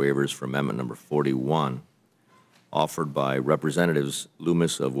appropriate waivers for amendment number 41, offered by Representatives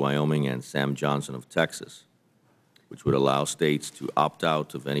Loomis of Wyoming and Sam Johnson of Texas, which would allow states to opt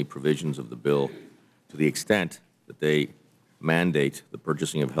out of any provisions of the bill to the extent that they mandate the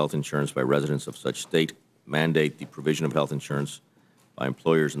purchasing of health insurance by residents of such state, mandate the provision of health insurance by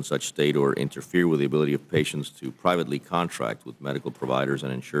employers in such state, or interfere with the ability of patients to privately contract with medical providers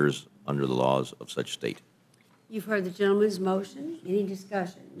and insurers under the laws of such state. You've heard the gentleman's motion. Any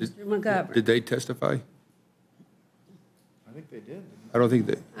discussion? Mr. McGovern. Did they testify? I think they did. I don't think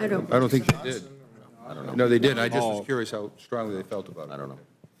they, I don't think they did. I don't know. No, they didn't. I just was curious how strongly they felt about it. I don't know.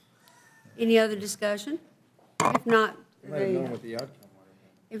 Any other discussion? If not, You might have known what the outcome would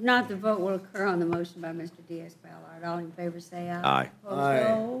if not, the vote will occur on the motion by Mr. Diaz-Balart. All in favor say aye. Aye. Opposed, Aye.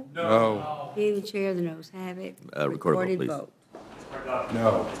 no. No. Being the chair, the noes have it. Recorded vote, please. vote. Mr. McGovern.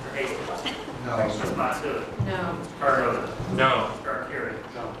 No. Mr. Hastings. No. Ms. Matsuda. No. Mr. Cardoza. No. Mr. Arcuri.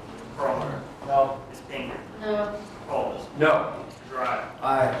 No. Mr. Perlmutter. No. Ms. Pinckney. No. Mr. Cole. No. Mr. Grimes.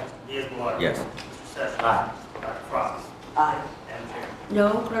 Aye. Diaz-Balart. Yes. Mr. Sessions. Aye. Dr. Fox. Aye. Madam Chair. No.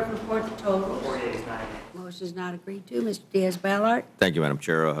 Clerk report the totals. 4 yeas, 9 nays. Motion is not agreed to. Mr. Diaz-Balart. Thank you, Madam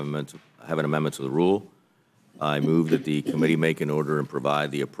Chair. I have an amendment to the rule. I move that the committee make an order and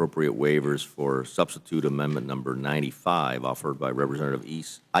provide the appropriate waivers for substitute amendment number 95, offered by Representative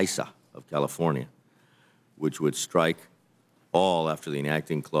Issa of California, which would strike all after the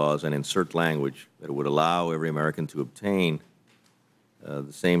enacting clause and insert language that would allow every American to obtain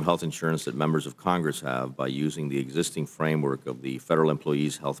the same health insurance that members of Congress have by using the existing framework of the Federal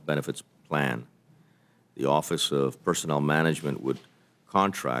Employees Health Benefits Plan. The Office of Personnel Management would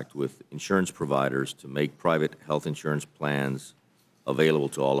contract with insurance providers to make private health insurance plans available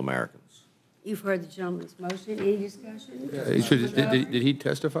to all Americans. You've heard the gentleman's motion. Any discussion? Did he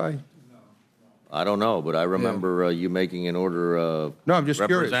testify? I don't know, but I remember you making an order No, I'm just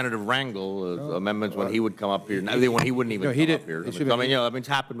curious. Representative Wrangle amendments when he would come up here, when he wouldn't even No, he come up did- here. it should I be- mean, you know, I mean, it's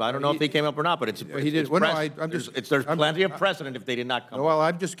happened. I don't know if he came up or not, but it's he did. Well, no, I'm just- there's plenty of precedent if they did not come Well,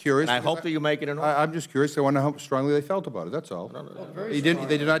 up. I'm just curious. And I hope that you make it an order. I'm just curious. I wonder how strongly they felt about it, that's all. He did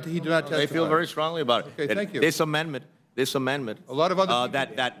not testify. They feel very strongly about it. Okay, That thank you. This amendment, a lot of other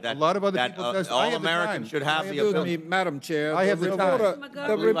people, that a lot of other people testified. I all have the time. Americans should have the Excuse ability. me, Madam Chair. I have the time.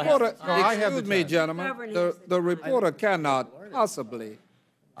 The reporter, No, I have the excuse me, time. gentlemen, the reporter cannot possibly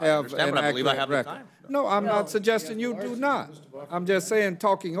have understand, an but I believe I accurate have the record. time. No, I'm not suggesting you do not. I'm just saying,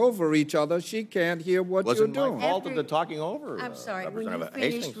 talking over each other, she can't hear what you're Wasn't my doing. fault of the talking over. I'm sorry, when you Representative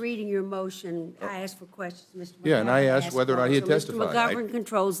finished Hastings. reading your motion, I asked for questions, Mr. McGovern. Yeah, and I asked whether or not he had so Mr. testified. McGovern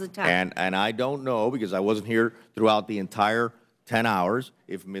controls the time. And I don't know, because I wasn't here throughout the entire 10 hours,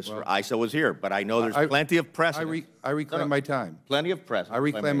 if Mr. Issa was here, but I know there's plenty of precedent. I reclaim my time. Plenty of precedent. I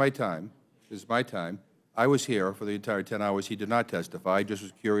reclaim my time. This is my time. I was here for the entire 10 hours. He did not testify. I just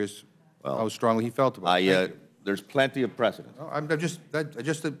was curious how strongly he felt about it. Thank you. There's plenty of precedent. No, I'm just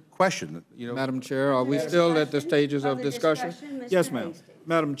a question, you know. Madam Chair, are we still at the stages of Other discussion? discussion, Mr. Yes, ma'am. Hastings.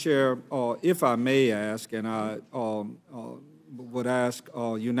 Madam Chair, if I may ask, and I would ask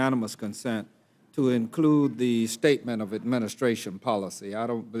unanimous consent to include the statement of administration policy. I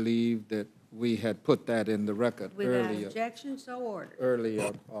don't believe that we had put that in the record Without earlier. objection, so ordered.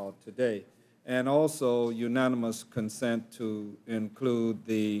 Earlier today. And also unanimous consent to include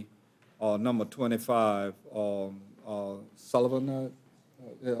the number 25 Sullivan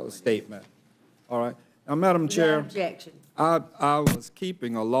statement. All right. Now, Madam Without Chair, objection. I was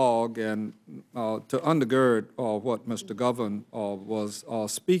keeping a log, and to undergird what Mr. Govern was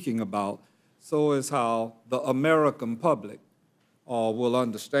speaking about, so is how the American public will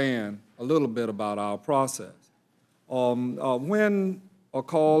understand a little bit about our process. When a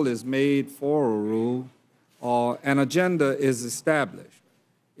call is made for a rule, an agenda is established.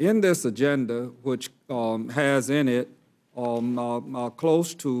 In this agenda, which has in it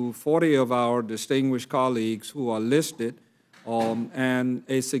close to 40 of our distinguished colleagues who are listed, and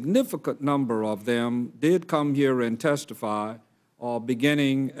a significant number of them did come here and testify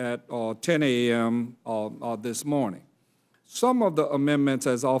beginning at 10 a.m. This morning. Some of the amendments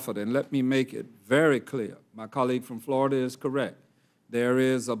as offered, and let me make it very clear, my colleague from Florida is correct. There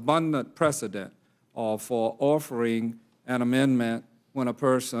is abundant precedent for offering an amendment when a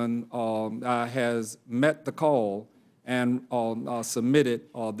person has met the call and submitted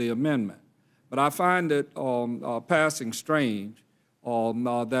the amendment. But I find it passing strange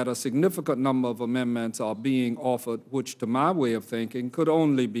that a significant number of amendments are being offered, which to my way of thinking could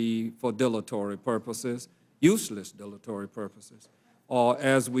only be for dilatory purposes, useless dilatory purposes,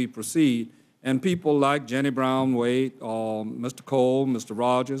 as we proceed. And people like Jenny Brown Waite, Mr. Cole, Mr.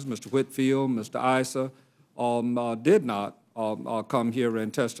 Rogers, Mr. Whitfield, Mr. Issa, did not come here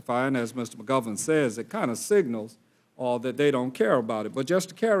and testify. And as Mr. McGovern says, it kind of signals that they don't care about it. But just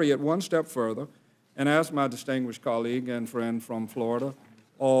to carry it one step further, and ask my distinguished colleague and friend from Florida,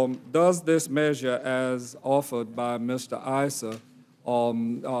 does this measure as offered by Mr. Issa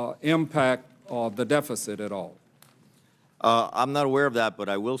impact the deficit at all? I'm not aware of that, but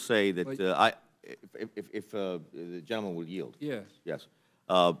I will say that if the gentleman will yield. Yes. Yes.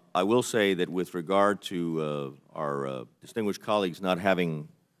 I will say that with regard to our distinguished colleagues not having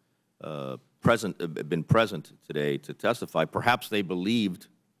been present today to testify, perhaps they believed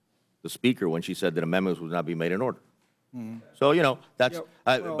the speaker when she said that amendments would not be made in order. So, you know, that's,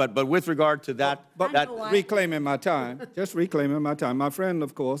 but with regard to that, Reclaiming my time, just reclaiming my time. My friend,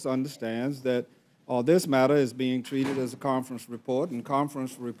 of course, understands that this matter is being treated as a conference report, and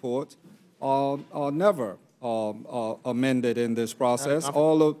conference reports are never amended in this process.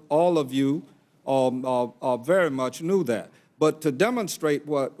 All of you very much knew that. But to demonstrate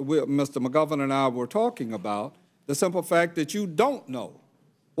what Mr. McGovern and I were talking about, the simple fact that you don't know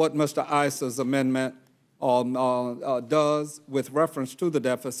what Mr. Issa's amendment does with reference to the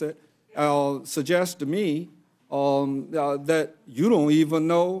deficit suggests to me that you don't even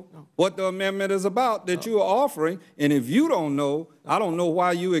know what the amendment is about that you are offering. And if you don't know, I don't know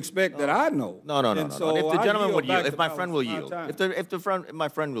why you expect that I know. No. So If the I gentleman would back yield, the if my balance friend will of my yield, time. if my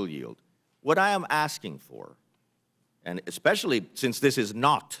friend will yield, what I am asking for, and especially since this is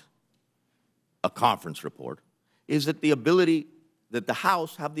not a conference report, is that that the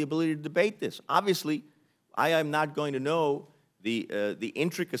House have the ability to debate this. Obviously, I am not going to know the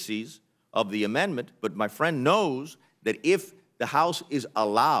intricacies of the amendment, but my friend knows that if the House is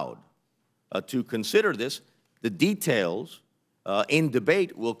allowed to consider this, the details in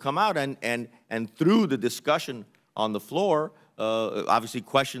debate will come out, and through the discussion on the floor, obviously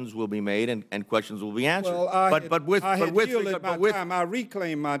questions will be made and questions will be answered. Well, I had yielded my time. I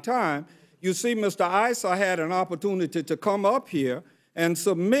reclaimed my time. You see, Mr. Issa had an opportunity to come up here and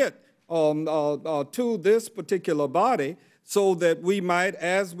submit to this particular body so that we might,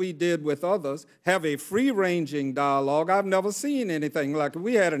 as we did with others, have a free-ranging dialogue. I've never seen anything like it.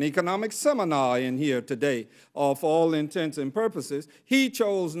 We had an economic seminar in here today for all intents and purposes. He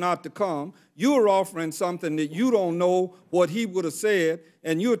chose not to come. You're offering something that you don't know what he would have said,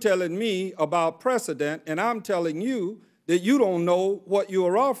 and you're telling me about precedent, and I'm telling you that you don't know what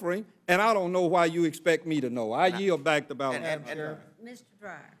you're offering, and I don't know why you expect me to know. I yield back the balance. Mr.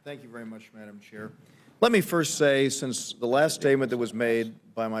 Dryer. Thank you very much, Madam Chair. Let me first say, since the last statement that was made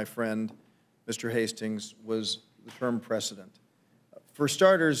by my friend, Mr. Hastings, was the term precedent. For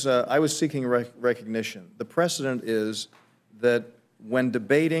starters, I was seeking recognition. The precedent is that when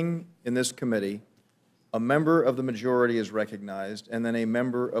debating in this committee, a member of the majority is recognized, and then a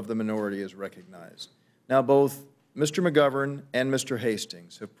member of the minority is recognized. Now, both Mr. McGovern and Mr.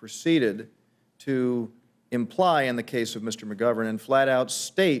 Hastings have proceeded to imply, in the case of Mr. McGovern, and flat out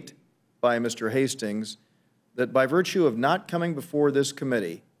state by Mr. Hastings, that by virtue of not coming before this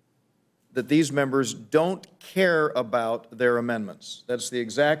committee, that these members don't care about their amendments. That's the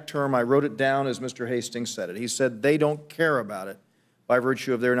exact term. I wrote it down as Mr. Hastings said it. He said they don't care about it by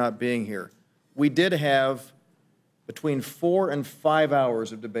virtue of their not being here. We did have between 4 and 5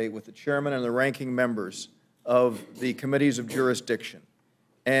 hours of debate with the chairman and the ranking members of the committees of jurisdiction.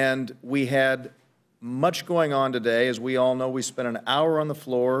 And we had much going on today. As we all know, we spent an hour on the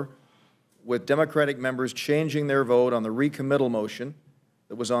floor with Democratic members changing their vote on the recommittal motion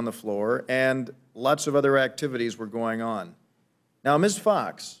that was on the floor, and lots of other activities were going on. Now, Ms.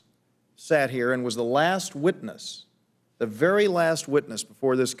 Fox sat here and was the last witness, the very last witness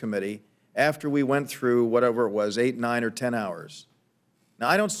before this committee after we went through whatever it was, 8, 9, or 10 hours. Now,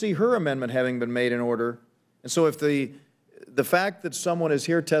 I don't see her amendment having been made in order, and so if the fact that someone is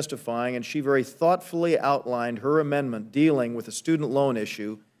here testifying and she very thoughtfully outlined her amendment dealing with the student loan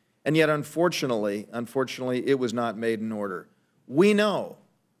issue, and yet unfortunately, it was not made in order. We know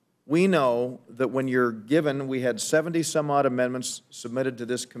that when you're given, we had 70-some-odd amendments submitted to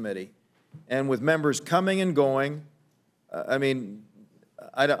this committee, and with members coming and going, I mean,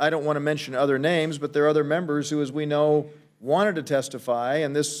 I don't want to mention other names, but there are other members who, as we know, wanted to testify,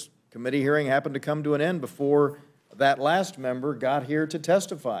 and this committee hearing happened to come to an end before that last member got here to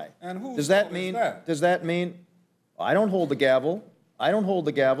testify. And whose does that fault mean? is that? Does that mean? I don't hold the gavel. I don't hold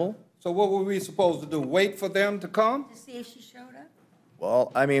the gavel. So what were we supposed to do? Wait for them to come? To see if she showed up?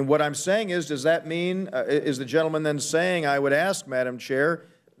 Well, I mean, what I'm saying is, does that mean, is the gentleman then saying, I would ask, Madam Chair,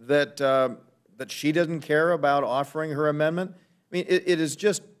 that, that she doesn't care about offering her amendment? I mean, it is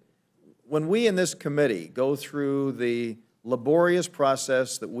just, when we in this committee go through the laborious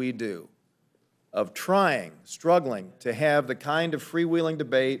process that we do of trying, struggling to have the kind of freewheeling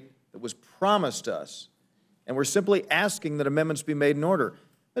debate that was promised us, and we're simply asking that amendments be made in order.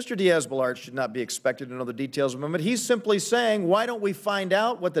 Mr. Diaz-Balart should not be expected to know the details of the amendment. He's simply saying, why don't we find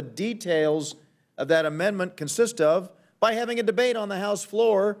out what the details of that amendment consist of by having a debate on the House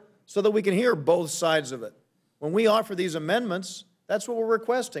floor so that we can hear both sides of it. When we offer these amendments, that's what we're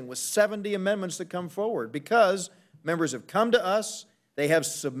requesting, with 70 amendments that come forward, because members have come to us, they have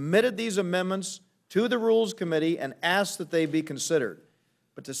submitted these amendments to the Rules Committee and asked that they be considered.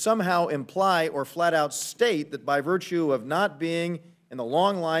 But to somehow imply or flat out state that by virtue of not being in the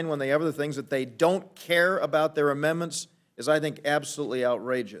long line when they have other things that they don't care about their amendments is, I think, absolutely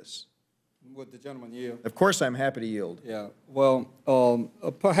outrageous. Would the gentleman yield? Of course I'm happy to yield. Yeah, well,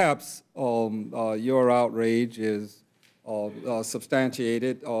 perhaps your outrage is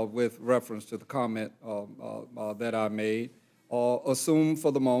substantiated with reference to the comment that I made. Assume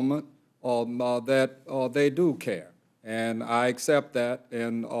for the moment that they do care. And I accept that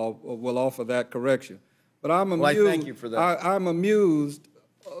and will offer that correction. But I'm amused. Well, I thank you for that. I'm amused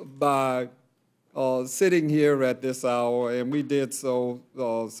by sitting here at this hour, and we did so,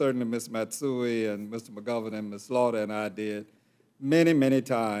 certainly Ms. Matsui and Mr. McGovern and Ms. Slaughter and I did, many, many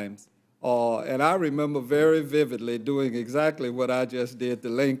times. And I remember very vividly doing exactly what I just did to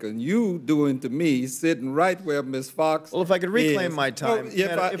Lincoln, you doing to me, sitting right where Ms. Fox. Well, if I could reclaim my time,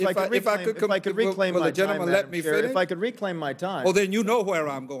 if I could reclaim my time, let me finish? if I could reclaim my time. Well, then you know where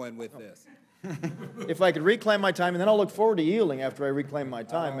I'm going with this. If I could reclaim my time, and then I'll look forward to yielding after I reclaim my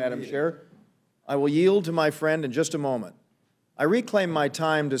time, Madam Chair. I will yield to my friend in just a moment. I reclaim my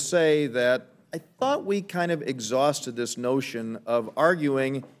time to say that I thought we kind of exhausted this notion of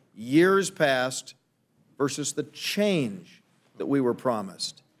arguing years past versus the change that we were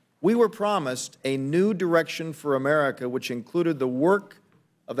promised. we were promised a new direction for America, which included the work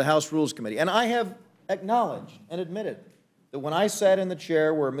of the House Rules Committee. And I have acknowledged and admitted that when I sat in the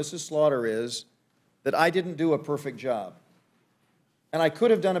chair where Mrs. Slaughter is, that I didn't do a perfect job. And I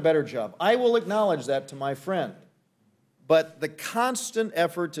could have done a better job. I will acknowledge that to my friend. But the constant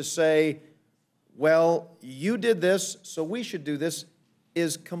effort to say, well, you did this, so we should do this,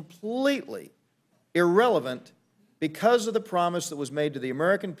 is completely irrelevant because of the promise that was made to the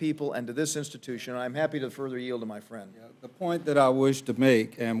American people and to this institution. I'm happy to further yield to my friend. Yeah, the point that I wish to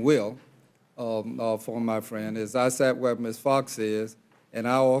make, and will, for my friend, is I sat where Ms. Fox is, and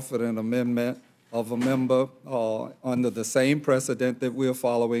I offered an amendment of a member under the same precedent that we're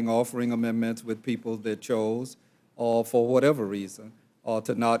following, offering amendments with people that chose, for whatever reason,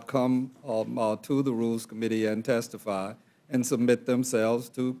 to not come to the Rules Committee and testify and submit themselves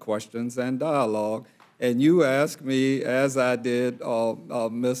to questions and dialogue. And you asked me, as I did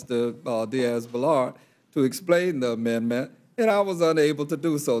Mr. Diaz-Balart, to explain the amendment, and I was unable to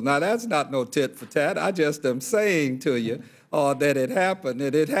do so. Now, that's not no tit for tat. I just am saying to you that it happened,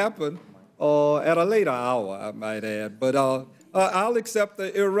 and it happened at a later hour, I might add. But I'll accept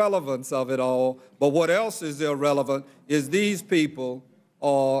the irrelevance of it all. But what else is irrelevant is these people,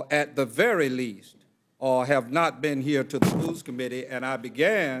 at the very least, have not been here to the Rules Committee. And I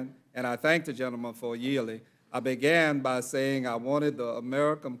began, and I thank the gentleman for yielding, I began by saying I wanted the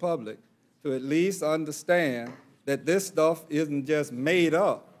American public to at least understand that this stuff isn't just made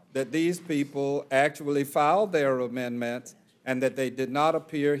up, that these people actually filed their amendments and that they did not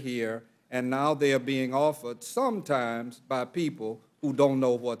appear here, and now they are being offered sometimes by people who don't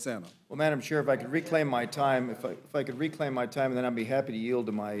know what's in them. Well, Madam Chair, if I could reclaim my time, if I could reclaim my time, then I'd be happy to yield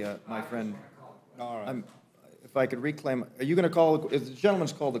to my my friend. All right. If I could reclaim, are you going to call? The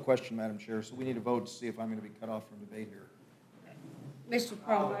gentleman's called the question, Madam Chair, so we need a vote to see if I'm going to be cut off from debate here. Mr.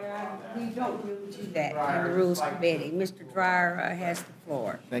 Perlmutter, we don't do that in the Rules Committee. Mr. Dreyer has the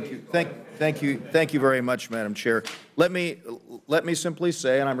floor. Thank you. Thank you very much, Madam Chair. Let me simply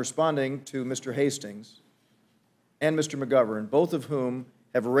say, and I'm responding to Mr. Hastings and Mr. McGovern, both of whom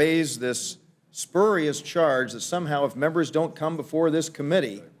have raised this spurious charge that somehow if members don't come before this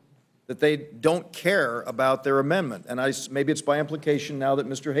committee, that they don't care about their amendment. And maybe it's by implication now that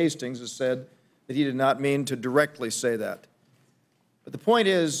Mr. Hastings has said that he did not mean to directly say that. But the point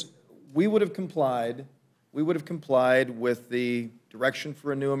is, we would have complied with the direction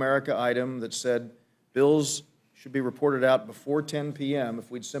for a New America item that said bills should be reported out before 10 p.m. if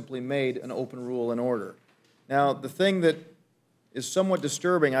we'd simply made an open rule in order. Now, the thing that is somewhat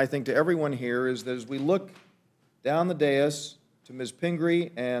disturbing, I think, to everyone here is that as we look down the dais to Ms. Pingree,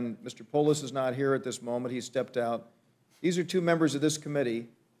 and Mr. Polis is not here at this moment, he stepped out. These are two members of this committee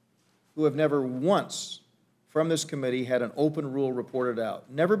who have never once from this committee had an open rule reported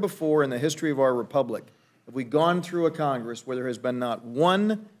out. Never before in the history of our republic have we gone through a Congress where there has been not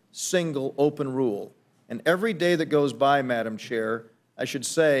one single open rule. And every day that goes by, Madam Chair, I should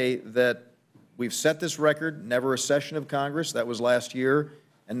say that we've set this record, never a session of Congress, that was last year,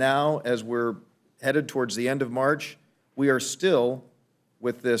 and now as we're headed towards the end of March, we are still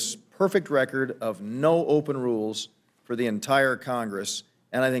with this perfect record of no open rules for the entire Congress.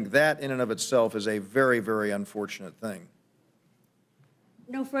 And I think that in and of itself is a very, very unfortunate thing.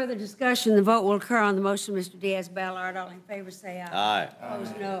 No further discussion. The vote will occur on the motion. Mr. Diaz-Balart, all in favor say aye. Aye.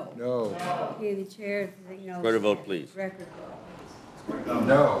 Opposed, no. No. Hearing the chair, no. Record vote, please. Record vote.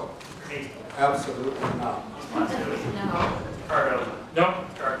 No. Absolutely not. No. Cardo. No.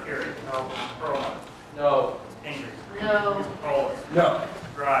 Carcieri. No. Perlmutter. No. Pingree. No. Polis. No.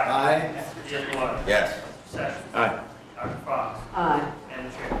 Dry. Aye. Diaz-Balart. Yes. Sessions. Aye. Dr. Fox. Aye. And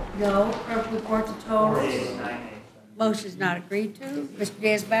the chair. No. Clerk report the totals. 48-9-8. Motion is not agreed to. Mr.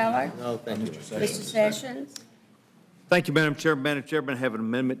 Diaz-Balart? No, thank you. Mr. Sessions? Thank you, Madam Chair. Madam Chairman, I have an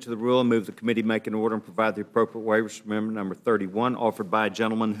amendment to the rule. I move the committee make an order and provide the appropriate waivers for amendment number 31, offered by a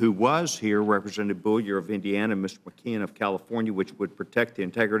gentleman who was here, Representative Bullier of Indiana and Mr. McKeon of California, which would protect the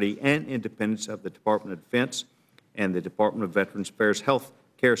integrity and independence of the Department of Defense and the Department of Veterans Affairs health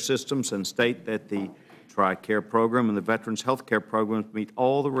care systems, and state that the TRICARE program and the Veterans Health Care programs meet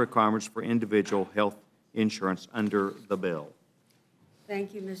all the requirements for individual health insurance under the bill.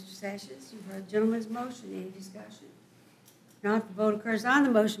 Thank you, Mr. Sessions. You've heard the gentleman's motion. Any discussion? If not, the vote occurs on the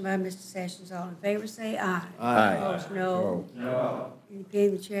motion by Mr. Sessions. All in favor say aye. Aye. Opposed, no. No.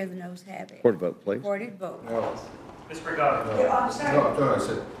 Indicating the chair, the noes have it. Record vote, please. Recorded vote. No. Ms. Brigado. No, I said. Jump the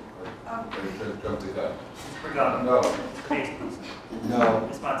gun. Ms. Brigado. No. Mr. Hastings. No.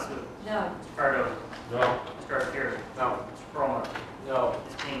 Ms. Matsu. No. Mr. Cardo. No. Mr. Carcieri. No. Mr. Perlmutter. No.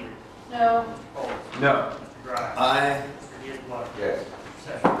 Ms. Pingree. No. Mr. Polis. No. Mr. Dry. Aye. Mr. Diaz-Balart. Yes. Mr.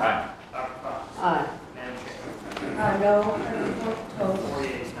 Sessions. Aye.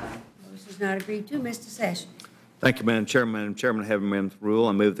 agreed to. Mr. Sessions. Thank you, Madam Chairman. Madam Chairman, I have an amendment to the rule.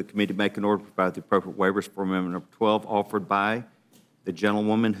 I move the committee make an order to provide the appropriate waivers for amendment number 12 offered by the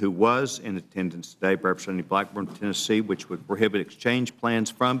gentlewoman who was in attendance today, Representative Blackburn, Tennessee, which would prohibit exchange plans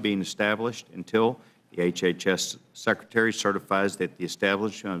from being established until the HHS Secretary certifies that the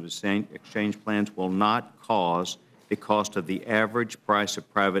establishment of the exchange plans will not cause the cost of the average price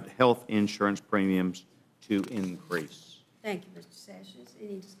of private health insurance premiums to increase. Thank you, Mr. Sessions.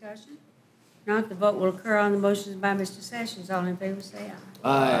 Any discussion? If not, the vote will occur on the motions by Mr. Sessions. All in favor say aye.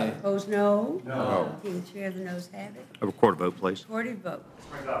 Aye. Opposed, no. No. Being the chair, the noes have it. A recorded vote, please. Recorded vote.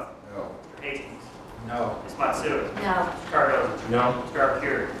 Mr. McGough? No. Mr. Hastings? No. Ms. Matsui? No. Mr. Cardoza? No. Mr.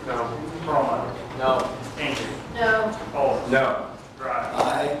 Arcuri? No. Mr. Perlmutter? No. Ms. Pingree? No. Mr. Folds? No. Mr. Drive?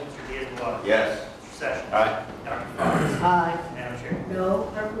 Aye. Mr. Diaz-Balart? Yes. Mr. Sessions? Aye. Dr. Fox? Aye. Madam Chair? No.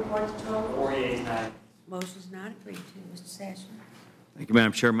 Clerk report the total. 4 yeas, 9 Motion is not agreed to. Mr. Sessions. Thank you,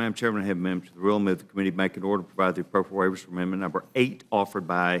 Madam Chair. Madam Chairman, I have an amendment to the rule. Move the committee make an order to provide the appropriate waivers for amendment number 8 offered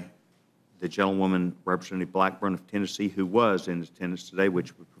by the gentlewoman Representative Blackburn of Tennessee, who was in attendance today,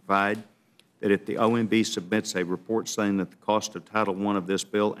 which would provide that if the OMB submits a report saying that the cost of Title I of this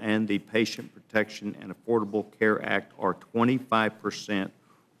bill and the Patient Protection and Affordable Care Act are 25%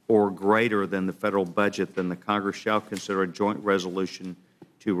 or greater than the federal budget, then the Congress shall consider a joint resolution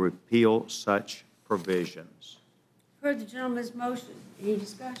to repeal such provisions. Heard the gentleman's motion. Any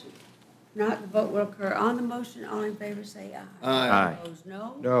discussion? If not, the vote will occur on the motion. All in favor say aye. Aye. Opposed,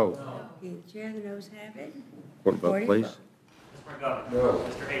 no. No. Being the chair, the noes have it. Recorded vote, please. Mr. McGough? No.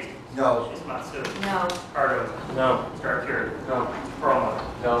 Mr. Hastings? No. Ms. Matsui? No. Mr. Cardoza? No. Mr. Arcuri? No. Mr. Perlmutter?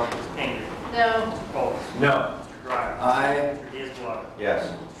 No. Ms. Pingree? No. Mr. Folds? No. Mr. Drive? Aye. Mr. Diaz-Balart?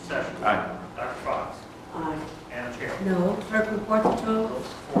 Yes. Mr. Sessions? Aye. Dr. Fox? Aye. Madam Chair? No. Clerk report the totals.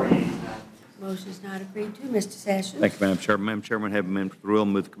 4 yeas, 9 Motion is not agreed to. Mr. Sessions. Thank you, Madam Chairman. Madam Chairman, I have an amendment to the rule.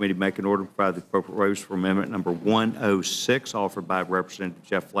 Move the committee make an order to provide the appropriate waivers for amendment number 106 offered by Representative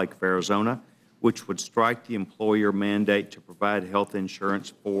Jeff Flake of Arizona, which would strike the employer mandate to provide health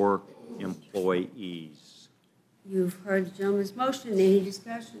insurance for employees. You've heard the gentleman's motion. Any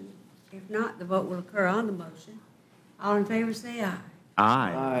discussion? If not, the vote will occur on the motion. All in favor say aye.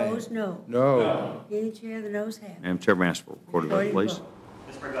 Aye. Opposed, no. No. Being the chair, the noes have it. Madam Chairman, ask for a recorded vote, please.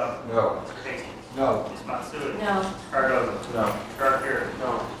 Mr. McGough? No. Mr. Hastings? No. Ms. Matsui? No. Mr. Cardoza? No. Mr. Arcuri?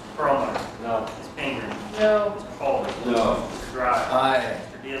 No. Mr. Perlmutter? No. Ms. Pingree? No. Mr. Folds? No. Mr. Drive? Aye.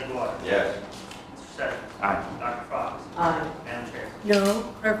 Mr. Diaz-Balart? Yes. Mr. Sessions? Aye. Dr. Fox? Aye. Madam Chair? No.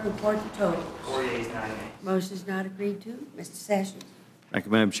 Clerk report the totals. 4 yeas, 9 nays. Motion is not agreed to. Mr. Sessions. Thank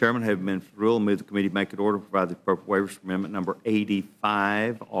you, Madam Chairman. I have an amendment to the rule. Move the committee make an order to provide the appropriate waivers for amendment number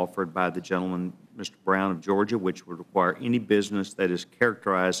 85 offered by the gentleman, Mr. Brown of Georgia, which would require any business that is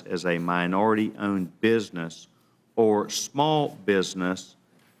characterized as a minority-owned business or small business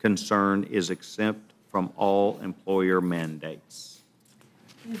concern is exempt from all employer mandates.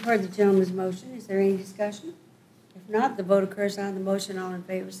 You've heard the gentleman's motion. Is there any discussion? If not, the vote occurs on the motion. All in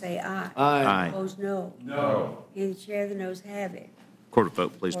favor say aye. Aye. Opposed, no. No. Being the chair, the noes have it. Recorded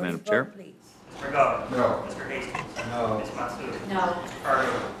vote, please, Madam Recorded Chair. vote, please. Mr. McGough? No. Mr. Hastings? No. Ms. Matsui? No. Mr.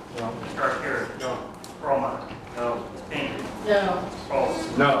 Cardoza? No. Mr. Arcuri? No. Mr. Perlmutter? No. Ms. Pingree? No. Mr.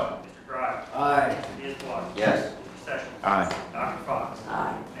 Folds? No. Mr. Drive? Aye. Mr. Diaz-Balart? Yes. Mr. Sessions? Aye. Dr. Fox?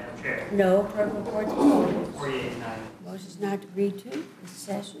 Aye. Madam Chair? No. Clerk report the totals. 4 yeas, 9 nays. Motion is not agreed to. Mr.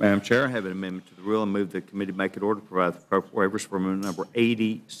 Sessions. Madam Chair, I have an amendment to the rule and move the committee make an order to provide the appropriate waivers for amendment number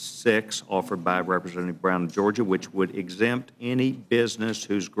 86 offered by Representative Brown of Georgia, which would exempt any business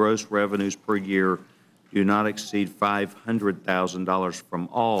whose gross revenues per year do not exceed $500,000 from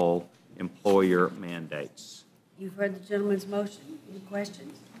all employer mandates. You've heard the gentleman's motion. Any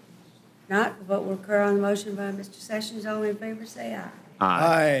questions? Not, the vote will occur on the motion by Mr. Sessions. All in favor say aye.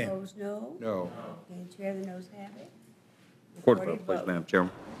 Aye. Opposed, no. No. Being the chair, the noes have it. Recorded vote, please, Madam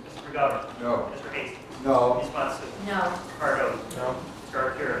Chairman. Mr. McGough? No. Mr. Hastings? No. Ms. Matsui? No. Mr. Cardoza? No.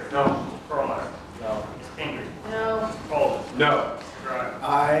 Mr. Arcuri? No. Mr. Perlmutter? No. Ms. Pingree? No. Mr. Folds? No. Mr. Drive?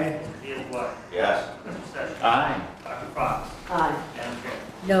 Aye. Mr. Diaz-Balart? Yes. Mr. Sessions? Aye. Dr. Fox? Aye. Madam Chair?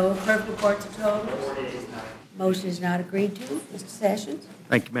 No. Clerk report the totals. 4 yeas, 9 nays. Motion is not agreed to. Mr. Sessions.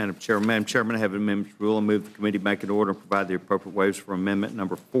 Thank you, Madam Chairman. Madam Chairman, I have an amendment to the rule and move the committee make an order and provide the appropriate waivers for amendment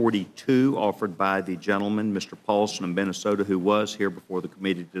number 42 offered by the gentleman, Mr. Paulson of Minnesota, who was here before the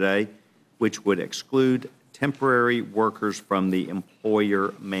committee today, which would exclude temporary workers from the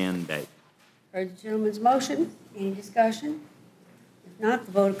employer mandate. Heard the gentleman's motion. Any discussion? If not,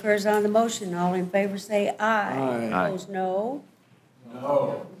 the vote occurs on the motion. All in favor say aye. Aye. Opposed, no.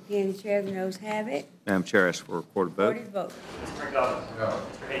 No. Being the chair, the noes have it. Madam Chair, I ask for a recorded vote. Recorded vote. Mr. McGough? No.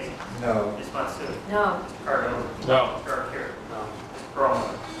 Mr. Hastings? No. Ms. Matsui? No. Mr. Cardoza? No. Mr. Arcuri? No. Mr.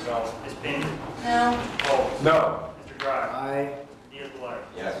 Perlmutter? No. Ms. Pinckney? No. Mr. Cole? No. Mr. Dry? Aye. Mr. Diaz-Balart?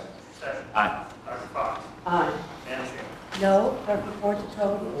 Yes. Mr. Sessions? Aye. Dr. Fox? Aye. Madam Chair? No. Clerk report the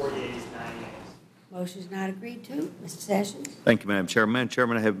total. 4 yeas, 9 nays. Motion is not agreed to. Mr. Sessions. Thank you, Madam Chair. Madam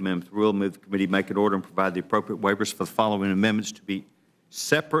Chairman, I have an amendment to the rule. Move the committee make an order and provide the appropriate waivers for the following amendments to be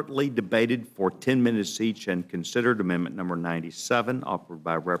separately debated for 10 minutes each and considered. Amendment number 97, offered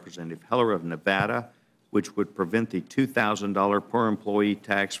by Representative Heller of Nevada, which would prevent the $2,000 per employee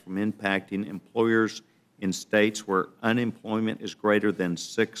tax from impacting employers in states where unemployment is greater than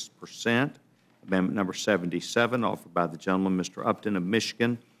 6%. Amendment number 77, offered by the gentleman, Mr. Upton of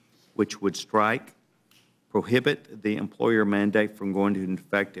Michigan, which would prohibit the employer mandate from going into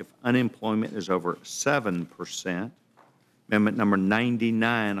effect if unemployment is over 7%. Amendment number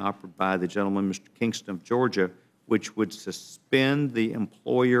 99, offered by the gentleman, Mr. Kingston of Georgia, which would suspend the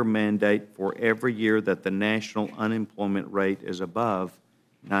employer mandate for every year that the national unemployment rate is above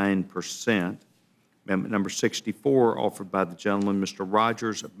 9%. Amendment number 64, offered by the gentleman, Mr.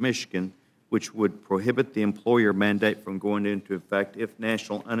 Rogers of Michigan, which would prohibit the employer mandate from going into effect if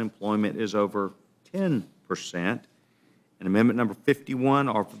national unemployment is over 10%. And amendment number 51,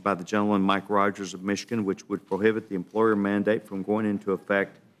 offered by the gentleman, Mike Rogers of Michigan, which would prohibit the employer mandate from going into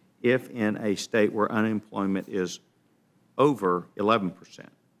effect if in a state where unemployment is over 11%.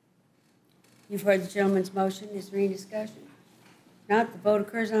 You've heard the gentleman's motion. Is there any discussion? Not, the vote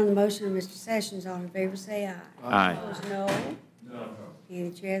occurs on the motion of Mr. Sessions. All in favor say aye. Aye. Opposed, no. No.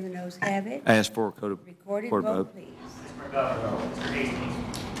 Being the chair, the noes have it. I ask for a Recorded court vote, vote. please. Ms. McGovern? No. Mr.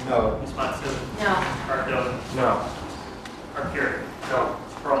 Hastings? No. Ms. Matsuda? No. Mr. Cardoza? No. Mr. Carey? No.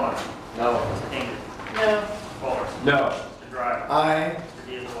 Mr. Perlmutter? No. Ms. Pinckney? No. Mr. Fuller? No. Mr. Dry? Aye. Mr.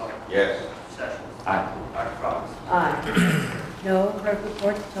 Diaz-Balart? Yes. Mr. Sessions? Aye. Dr. Fox? Aye. No. Clerk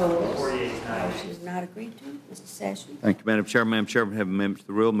report the totals. 4 yeas, 9 Motion nays. is not agreed to. Mr. Sessions. Thank you, Madam Chair. Madam Chairman, I have an amendment to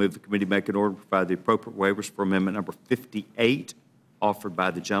the rule. Move the committee make an order to provide the appropriate waivers for amendment number 58, offered by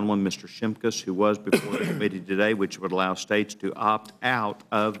the gentleman, Mr. Shimkus, who was before the committee today, which would allow states to opt out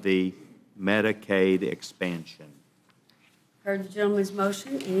of the Medicaid expansion. Heard the gentleman's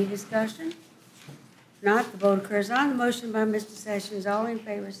motion. Any discussion? Not, the vote occurs on the motion by Mr. Sessions. All in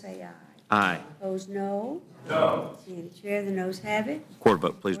favor say aye. Aye. Opposed, no. No. Seeing the chair, the noes have it. Court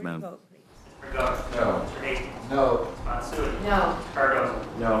vote, please, Recorded Madam. vote, please. Mr. McGovern? No. Mr. Hastings? No. Ms. Matsuda? No. Mr.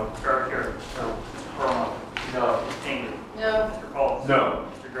 Cardoza? No. Mr. Carey? No. Mr. Perlmutter? No. Ms. Pinckney? No. Mr. Cole?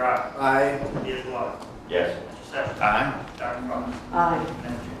 No. Mr. Dry? Aye. Mr. Diaz-Balart? Yes. Mr. Sessions? Aye. Dr. Fox? Aye.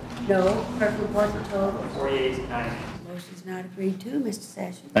 Madam Chair? No. Clerk report the totals. 4 yeas, 9 nays. Motion is not agreed to. Mr.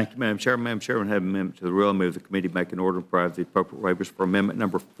 Sessions. Thank you, Madam Chair. Madam Chairman, I have an amendment to the rule. I move the committee make an order to provide the appropriate waivers for amendment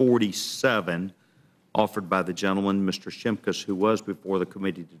number 47, offered by the gentleman, Mr. Shimkus, who was before the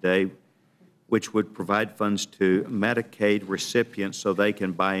committee today, which would provide funds to Medicaid recipients so they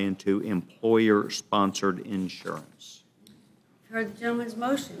can buy into employer-sponsored insurance. Heard the gentleman's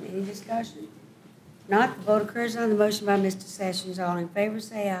motion. Any discussion? Not, the vote occurs on the motion by Mr. Sessions. All in favor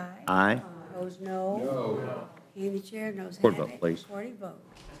say aye. Aye. Opposed, no. No. Seeing the chair, noes have Court it. vote, please. Recorded vote.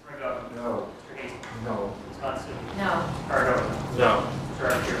 Mr. McGovern? No. Mr. Hastings? No. Ms. Matsuda? No. Mr. Cardoza? No.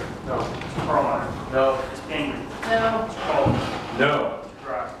 Mr. Carey? No. Mr. Perlmutter? No. Ms. Pinckney? No. Mr. Cole? No. Mr.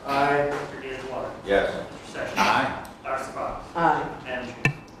 Dry? Aye. Mr. Diaz-Balart? Yes. Mr. Sessions? Aye. Dr. Fox? Aye. Madam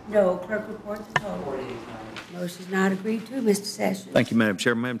Chair? No. Clerk report the 4 total. yeas, 9 nays. Motion is not agreed to. Mr. Sessions. Thank you, Madam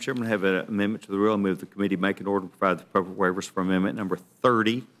Chair. Madam Chairman, I have an amendment to the rule. I move the committee make an order to provide the appropriate waivers for amendment number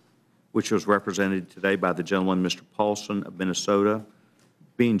 30, which was represented today by the gentleman, Mr. Paulson of Minnesota,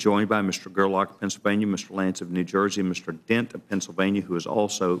 being joined by Mr. Gerlach of Pennsylvania, Mr. Lance of New Jersey, and Mr. Dent of Pennsylvania, who is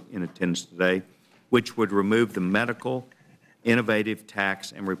also in attendance today, which would remove the medical innovative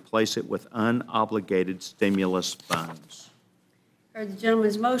tax and replace it with unobligated stimulus funds. Heard the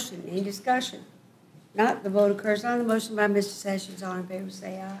gentleman's motion. Any discussion? Not, the vote occurs on the motion by Mr. Sessions. All in favor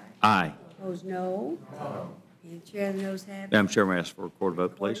say aye. Aye. Opposed, no. Seeing the chair, the noes have it. Madam Chairman, I ask for a court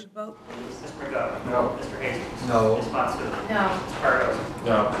vote, please. Recorded vote, please. Mr. McGovern? No. Mr. Hastings? No. Ms. Matsuda? No. Mr. Cardoza?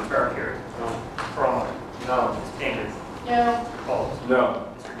 No. Mr. Carey? No. Mr. Perlmutter? No. Ms. Pinckney? No. Mr. Cole? No.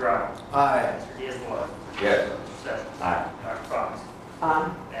 Mr. Dry? Aye. Mr. Diaz-Balart? Yes. Mr. Sessions? Aye. Dr. Fox?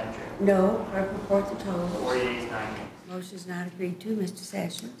 Aye. Madam Chair? No. Clerk report the 4 totals. yeas, 9 nays. Motion is not agreed to. Mr.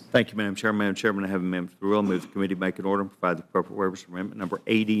 Sessions. Thank you, Madam Chair. Madam Chairman, I have an amendment to the rule. Move the committee make an order and provide the appropriate waivers for amendment number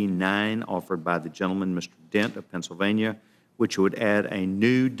 89, offered by the gentleman, Mr. Dent of Pennsylvania, which would add a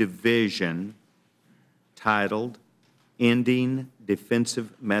new division titled Ending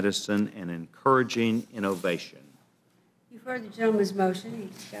Defensive Medicine and Encouraging Innovation. You've heard the gentleman's motion. Any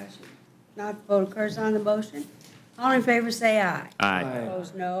discussion? Not, the vote occurs on the motion. All in favor say aye. Aye.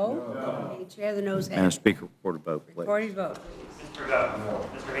 Opposed, no. Seeing the chair, the noes have Madam it. Speaker, record a vote, please. Recorded vote, please. Mr. McGovern? No.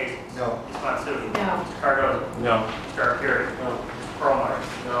 Mr. Hastings? No. Ms. Monsucci? No. Mr. Cardoza? No. Mr. Arcuri? No. Mr. Perlmeyer?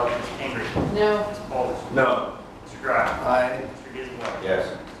 No. Ms. Pingree? No. Ms. Bowles? No. Mr. Dry? Aye. Mr. Diaz-Balart?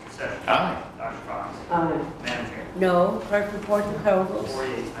 Yes. Mr. Sessions? Aye. Dr. Fox? Aye. Madam Chair? No. Clerk report the totals. 4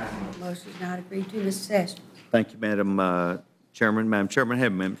 yeas, 9 nays. Motion is not agreed to. Mr. Sessions. Thank you, Madam Chairman. Madam Chairman, I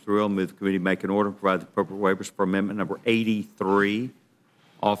have Amendment 3. I'll move the committee make an order and provide the appropriate waivers for Amendment number 83,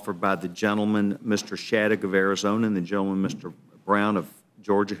 offered by the gentleman, Mr. Shattuck of Arizona, and the gentleman, Mr. Brown of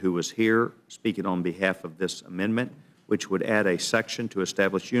Georgia, who was here speaking on behalf of this amendment, which would add a section to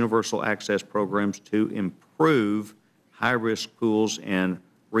establish universal access programs to improve high-risk pools and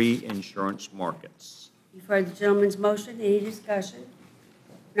reinsurance markets. You've heard the gentleman's motion. Any discussion?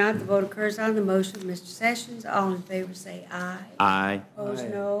 If not, the vote occurs on the motion. Mr. Sessions, all in favor say aye. Aye. Opposed,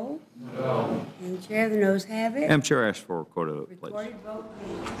 no. No. And the chair, the noes have it. Madam Chair, I ask for a recorded vote, please. Recorded vote,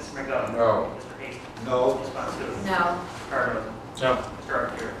 please. Mr. McGovern? No. Mr. Hastings? No. Ms. Monsucci? No. Mr. Cardoza? No. Mr.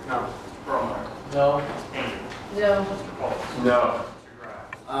 Arcuri? No. Mr. Perlmeyer? No. Ms. Pingree? No. Mr. Bowles? No. Mr. Dry?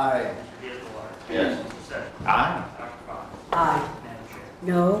 Aye. Mr. Diaz-Balart? Yes. Mr. Sessions? Aye. Dr. Fox? Aye. Madam Chair?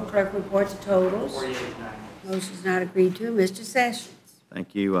 No. Clerk reports the totals. 4 yeas, 9 nays. Motion is not agreed to. Mr. Sessions.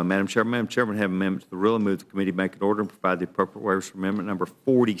 Thank you, Madam Chairman. Madam Chairman, I have an amendment to the rule. I move the committee make an order and provide the appropriate waivers for amendment number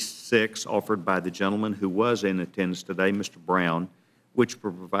 46, offered by the gentleman who was in attendance today, Mr. Brown, which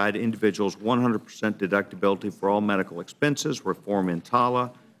will provide individuals 100% deductibility for all medical expenses, reform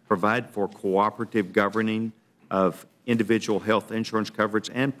EMTALA, provide for cooperative governing of individual health insurance coverage,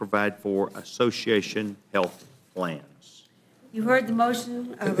 and provide for association health plans. You heard the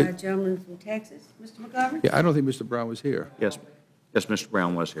motion of our gentleman from Texas, Mr. McGovern? Yeah, I don't think Mr. Brown was here. Yes, Mr.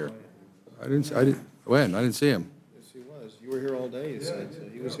 Brown was here. When? I didn't see him. Yes, he was. You were here all day, he said, so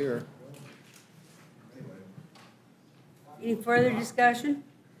he was here. Any further discussion?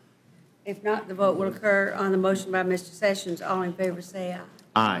 If not, the vote will occur on the motion by Mr. Sessions. All in favor say aye.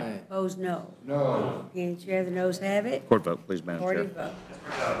 Aye. Opposed, no. No. And the chair, the noes have it. Court vote, please, Madam Chair. Recorded vote. Mr.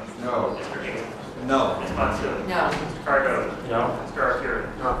 McGovern? No. Mr. Hastings? No. Ms. Monsucci? No. Mr. Cardoza? No. Mr.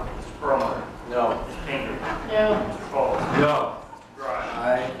 Arcuri? No. Mr. Perlmeyer? No. Ms. Pingree? No. Mr. Bowles? No. Mr. Dry?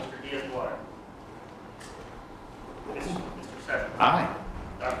 Aye. Mr. Diaz-Balart? Mr. Sessions? Aye.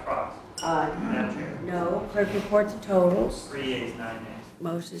 Dr. Fox? Aye. Madam Chair? No. Clerk reports the totals. 3 yeas, 9 nays.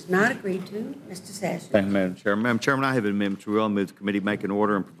 Motion is not agreed to. Mr. Sessions. Thank you, Madam Chairman. Madam Chairman, I have an amendment to rule. I move the committee make an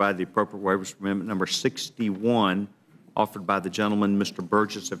order and provide the appropriate waivers for amendment number 61, offered by the gentleman, Mr.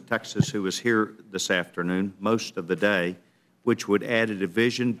 Burgess of Texas, who is here this afternoon, most of the day, which would add a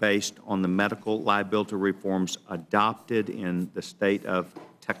division based on the medical liability reforms adopted in the state of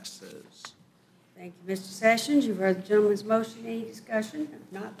Texas. Thank you, Mr. Sessions. You've heard the gentleman's motion. Any discussion?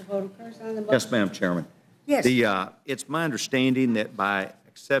 If not, the vote occurs on the motion. Yes, Madam Chairman. Yes. It's my understanding that by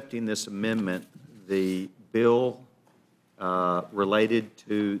accepting this amendment, the bill related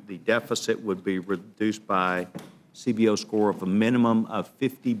to the deficit would be reduced by CBO score of a minimum of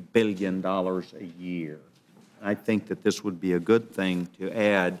 $50 billion a year. I think that this would be a good thing to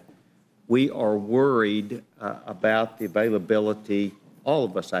add. We are worried about the availability, all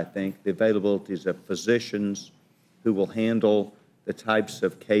of us, I think, the availabilities of physicians who will handle the types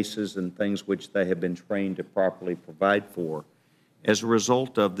of cases and things which they have been trained to properly provide for. As a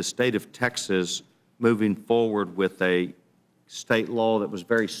result of the state of Texas moving forward with a state law that was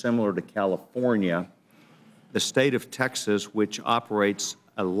very similar to California, the state of Texas, which operates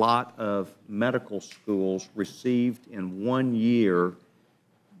a lot of medical schools, received in 1 year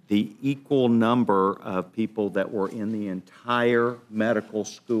the equal number of people that were in the entire medical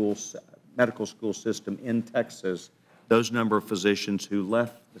school system in Texas, those number of physicians who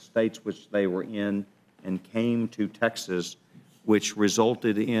left the states which they were in and came to Texas, which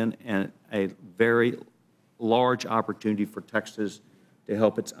resulted in a very large opportunity for Texas to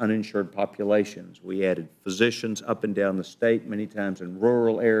help its uninsured populations. We added physicians up and down the state, many times in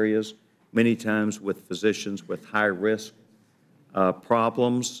rural areas, many times with physicians with high-risk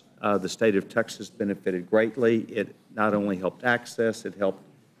problems. The state of Texas benefited greatly. It not only helped access, it helped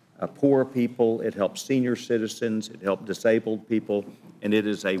poor people, it helps senior citizens, it helps disabled people, and it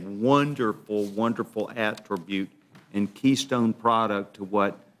is a wonderful, wonderful attribute and keystone product to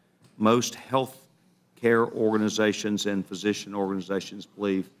what most health care organizations and physician organizations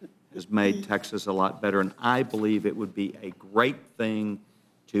believe has made Texas a lot better. And I believe it would be a great thing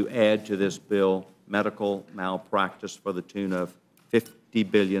to add to this bill medical malpractice for the tune of $50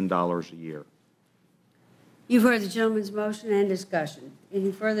 billion a year. You've heard the gentleman's motion and discussion.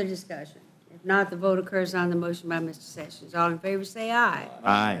 Any further discussion? If not, the vote occurs on the motion by Mr. Sessions. All in favor say aye.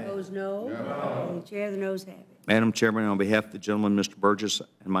 Aye. Opposed, no. And the chair, the noes have it. Madam Chairman, on behalf of the gentleman, Mr. Burgess,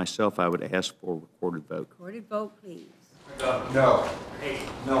 and myself, I would ask for a recorded vote. Recorded vote, please. McGovern. No. Hayes.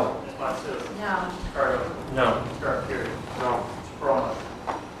 No. Ms. Matsu. No. Carter. No. Mr. Arcuri. No. Mr. Perrone.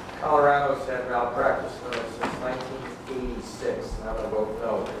 Colorado's had malpractice since 1986, and I'm going to vote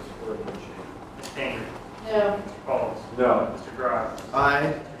no. There's further change. Ms. Painter. No. Mr. Pauls. No. Mr. Dry.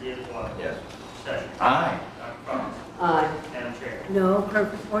 Aye. Mr. Diaz-Balart. Yes. Mr. Sessions. Aye. Dr. Fox. Aye. Madam Chair. No.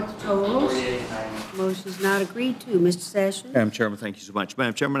 Clerk report the totals. 48, 9. Motion is not agreed to. Mr. Sessions. Madam Chairman, thank you so much.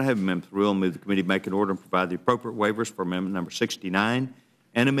 Madam Chairman, I have an amendment to the rule. Move the committee make an order and provide the appropriate waivers for amendment number 69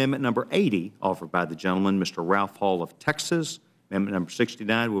 and amendment number 80 offered by the gentleman, Mr. Ralph Hall of Texas. Amendment number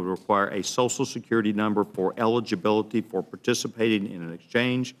 69 would require a Social Security number for eligibility for participating in an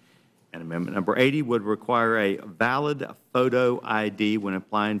exchange. And amendment number 80 would require a valid photo ID when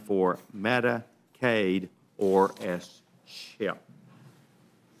applying for Medicaid or S-CHIP.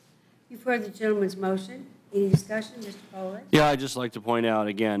 You've heard the gentleman's motion. Any discussion, Mr. Polis? Yeah, I'd just like to point out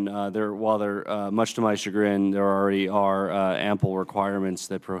again, while there, much to my chagrin, there already are ample requirements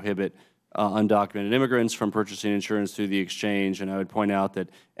that prohibit undocumented immigrants from purchasing insurance through the exchange. And I would point out that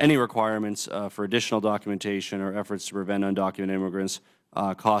any requirements for additional documentation or efforts to prevent undocumented immigrants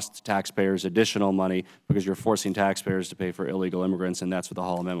cost taxpayers additional money because you're forcing taxpayers to pay for illegal immigrants, and that's what the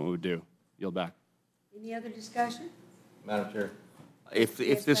Hall Amendment would do. Yield back. Any other discussion? Madam Chair,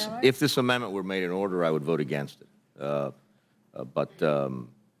 Yes, Ballard? if this amendment were made in order, I would vote against it.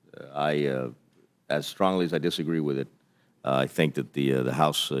 As strongly as I disagree with it, I think that the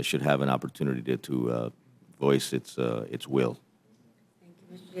House should have an opportunity to voice its will. Thank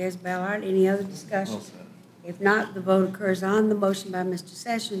you, Mr. Diaz-Balart. Any other discussion? If not, the vote occurs on the motion by Mr.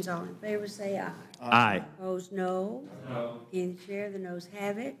 Sessions. All in favor, say aye. Aye. Opposed, no. No. In the chair, the noes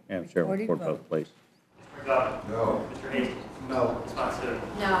have it. Madam Chairman, Recorded record vote, please. Mr. McGovern. No. Mr. Hayes. No. Ms. Matsu.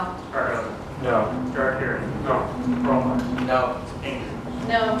 No. Mr. Carter. No. Mr. Arcuri. No. Mr. Perrone. No. Ms. Painter.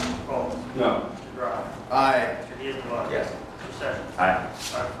 No. Mr. Pauls. No. Mr. Dry. Aye. Mr. Diaz-Balart. Yes. Mr. Sessions. Aye.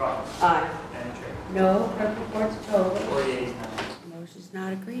 Dr. Fox. Aye. Madam Chair. No. Clerk reports the total. 48, 9. Motion's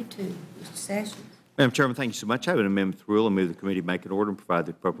not agreed to. Mr. Sessions. Madam Chairman, thank you so much. I have an amendment to the rule. I move the committee make an order and provide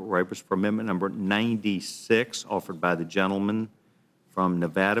the appropriate waivers for amendment number 96 offered by the gentleman from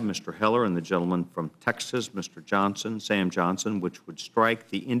Nevada, Mr. Heller, and the gentleman from Texas, Mr. Johnson, Sam Johnson, which would strike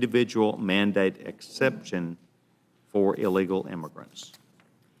the individual mandate exception for illegal immigrants.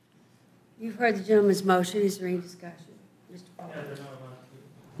 You've heard the gentleman's motion. Is there any discussion? Mr. Paul?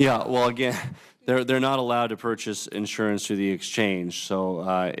 Yeah, well, again, they're not allowed to purchase insurance through the exchange, so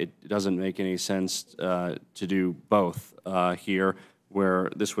it doesn't make any sense to do both here, where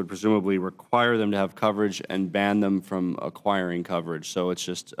this would presumably require them to have coverage and ban them from acquiring coverage. So it's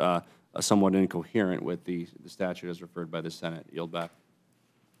just somewhat incoherent with the statute as referred by the Senate. Yield back.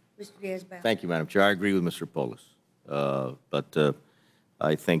 Mr. Diaz-Balart. Thank you, Madam Chair. I agree with Mr. Polis. But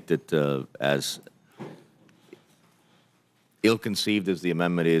I think that as ill-conceived as the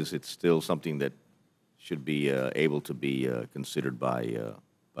amendment is, it's still something that should be able to be considered by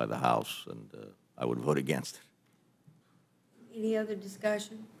the House, and I would vote against it. Any other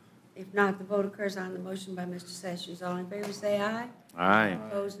discussion? If not, the vote occurs on the motion by Mr. Sessions. All in favor, say aye. Aye.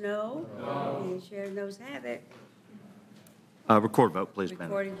 Opposed, no. No. And chair, the noes have it. Record vote, please, Madam.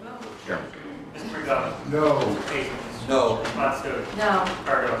 Recording vote. Mr. McGovern. No. Mr. Hayes. No. Ms. Matsu. No. Mr.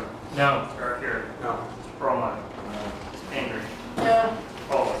 Carter. No. Mr. Arcuri. No. Mr. Perrone. Ms. Painter. No. Mr.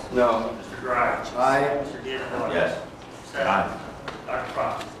 Pauls. No. Mr. Dry. Aye. Mr. Diaz-Balart. Yes. Mr. Sessions. Dr.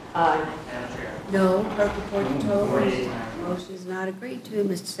 Fox. Aye. Madam Chair. No. Clerk report the totals. 48. Motion is not agreed to.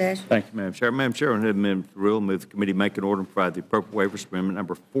 Mr. Sessions. Thank you, Madam Chair. Madam Chair, on the amendment to the rule, move the committee make an order and provide the appropriate waivers for amendment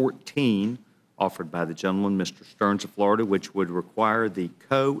number 14 offered by the gentleman, Mr. Stearns of Florida, which would require the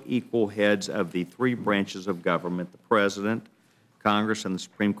co-equal heads of the three branches of government, the President, Congress, and the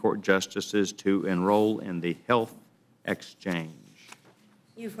Supreme Court justices, to enroll in the health exchange.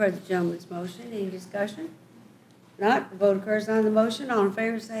 You've heard the gentleman's motion. Any discussion? Not, the vote occurs on the motion. All in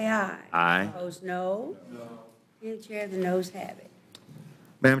favor, say aye. Aye. Opposed, no. No. And the chair, the noes have it.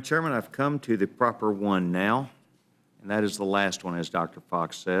 Madam Chairman, I've come to the proper one now, and that is the last one, as Dr.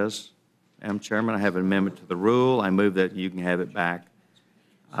 Fox says. Madam Chairman, I have an amendment to the rule. I move that you can have it back.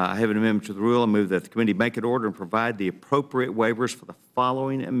 I have an amendment to the rule. I move that the committee make an order and provide the appropriate waivers for the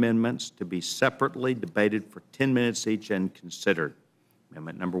following amendments to be separately debated for 10 minutes each and considered.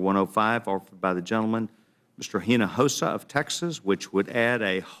 Amendment number 105, offered by the gentleman, Mr. Hinojosa of Texas, which would add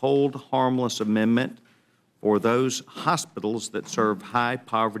a hold harmless amendment for those hospitals that serve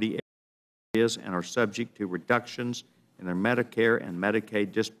high-poverty areas and are subject to reductions in their Medicare and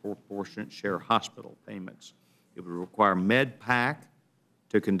Medicaid disproportionate share hospital payments. It would require MedPAC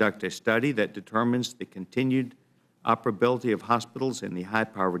to conduct a study that determines the continued operability of hospitals in the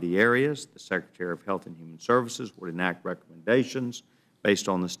high-poverty areas. The Secretary of Health and Human Services would enact recommendations based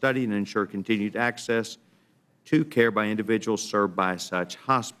on the study and ensure continued access to care by individuals served by such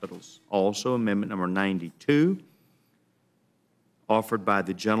hospitals. Also, Amendment number 92, offered by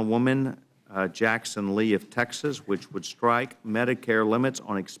the gentlewoman Jackson Lee of Texas, which would strike Medicare limits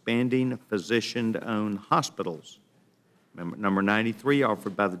on expanding physician-owned hospitals. Amendment number 93,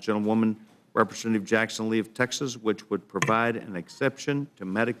 offered by the gentlewoman Representative Jackson Lee of Texas, which would provide an exception to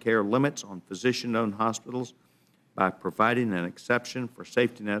Medicare limits on physician-owned hospitals by providing an exception for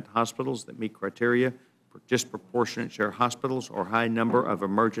safety net hospitals that meet criteria for disproportionate share hospitals or high number of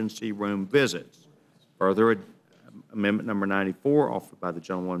emergency room visits. Further, Amendment number 94, offered by the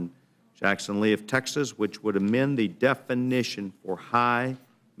gentlewoman Jackson Lee of Texas, which would amend the definition for high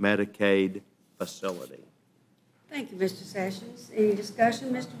Medicaid facility. Thank you, Mr. Sessions. Any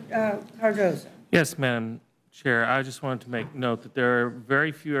discussion, Mr. Cardozo? Yes, Madam Chair. I just wanted to make note that there are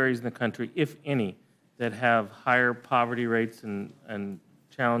very few areas in the country, if any, that have higher poverty rates and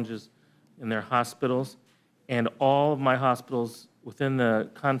challenges in their hospitals. And all of my hospitals within the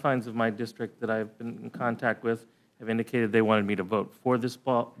confines of my district that I've been in contact with have indicated they wanted me to vote for this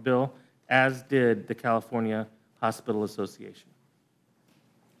bill, as did the California Hospital Association.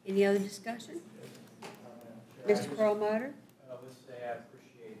 Any other discussion? Mr. Perlmutter? Let's say I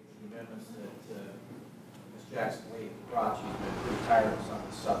appreciate the amendments that Ms. Jackson Lee brought. She's been pretty tireless on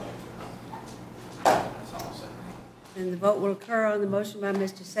the subject. That's all I'll say. Then the vote will occur on the motion by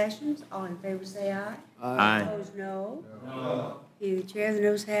Mr. Sessions. All in favor say aye. Aye. Opposed, no. No. Either the chair, the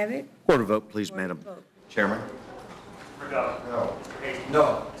noes have it. Order vote, please, Order Madam vote. Chairman. Regalo. No. Hayes.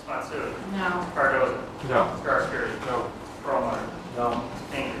 No. Sponsor. No. Cardozo. No. Scarferi. No. Perlmutter. No.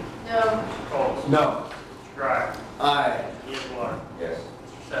 Stankin. No. Coles. No. Mr. Dry. Aye. Ian Yes.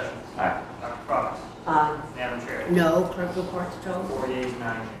 Mr. Sessions. Aye. Dr. Fox. Aye. Madam Chair. No. Clerk will report the total. 48,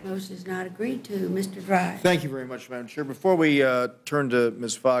 9. Motion is not agreed to. Mr. Dry. Thank you very much, Madam Chair. Before we turn to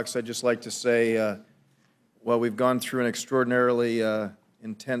Ms. Fox, I'd just like to say, well, we've gone through an extraordinarily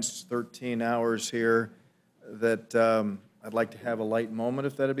intense 13 hours here, that I'd like to have a light moment,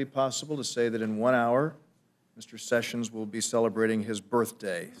 if that would be possible, to say that in 1 hour, Mr. Sessions will be celebrating his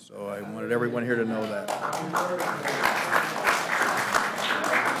birthday. So I wanted everyone here to know that.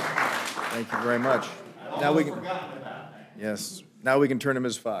 Thank you very much. Now we can, yes, now we can turn to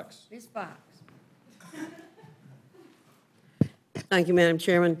Ms. Fox. Ms. Fox. Thank you, Madam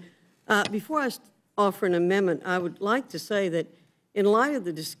Chairman. Before I offer an amendment, I would like to say that in light of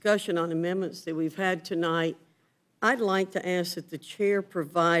the discussion on amendments that we've had tonight, I'd like to ask that the chair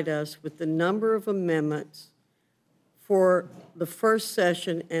provide us with the number of amendments for the first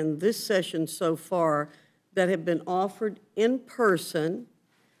session and this session so far that have been offered in person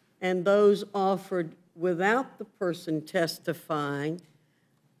and those offered without the person testifying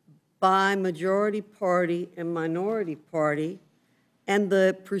by majority party and minority party, and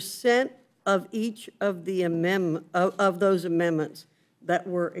the percent of each of the those amendments that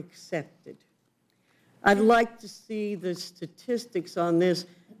were accepted. I'd like to see the statistics on this.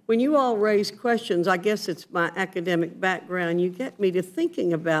 When you all raise questions, I guess it's my academic background, you get me to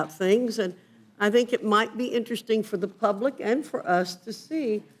thinking about things, and I think it might be interesting for the public and for us to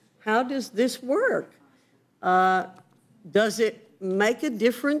see, how does this work? Does it make a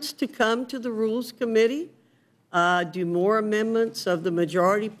difference to come to the Rules Committee? Do more amendments of the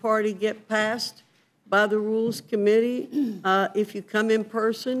majority party get passed by the Rules Committee if you come in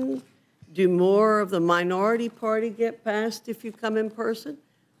person? Do more of the minority party get passed if you come in person?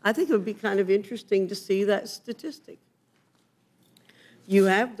 I think it would be kind of interesting to see that statistic. You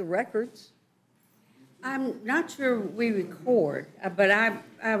have the records. I'm not sure we record, but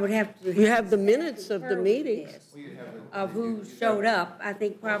I would have to. You have the minutes of the meetings. Of who showed up. I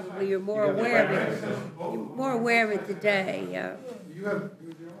think probably you're more aware of it. You're more aware of it today.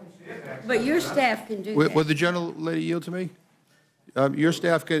 But your staff can do that. Would the gentlelady yield to me? Your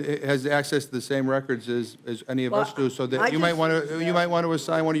staff has access to the same records as any of us do, so that you might want to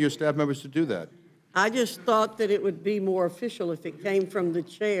assign one of your staff members to do that. I just thought that it would be more official if it came from the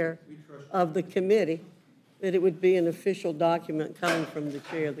chair of the committee, that it would be an official document coming from the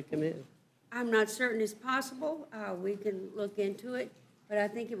chair of the committee. I'm not certain it's possible. We can look into it, but I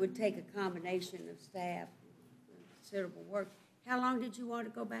think it would take a combination of staff, considerable work. How long did you want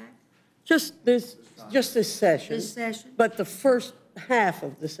to go back? Just this session. This session? But the first half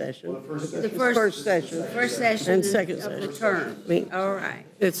of the session. The first session. First session and second of session. the term. I mean, all right.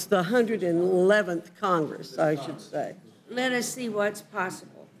 It's the 111th Congress, I should say. Let us see what's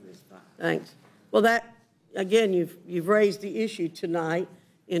possible, Ms. Fox. Thanks. Well, that, again, you've raised the issue tonight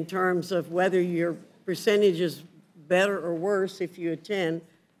in terms of whether your percentages better or worse if you attend.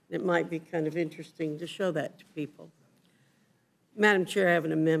 It might be kind of interesting to show that to people. Madam Chair, I have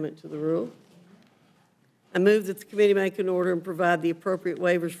an amendment to the rule. I move that the committee make an order and provide the appropriate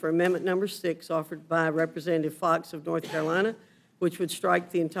waivers for amendment number 6 offered by Representative Fox of North Carolina, which would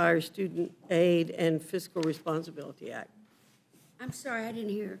strike the entire Student Aid and Fiscal Responsibility Act. I'm sorry, I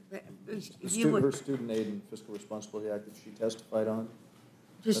didn't hear. Her Student Aid and Fiscal Responsibility Act that she testified on.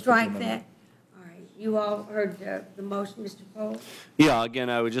 To strike that? All right. You all heard the motion, Mr. Pohl? Yeah, again,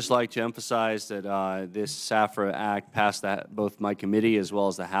 I would just like to emphasize that this SAFRA Act passed both my committee as well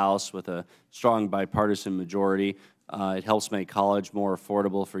as the House with a strong bipartisan majority. It helps make college more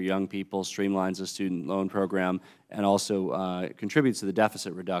affordable for young people, streamlines the student loan program, and also contributes to the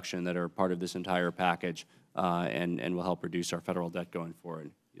deficit reduction that are part of this entire package and will help reduce our federal debt going forward.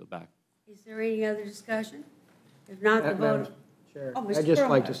 Yield back. Is there any other discussion? If not, the Madam vote. Chair, Oh, Mr. I'd just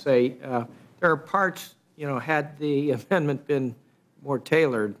like to Perlmutter. say, there are parts, had the amendment been more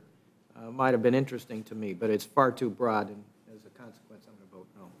tailored, might have been interesting to me, but it's far too broad, and as a consequence, I'm going to vote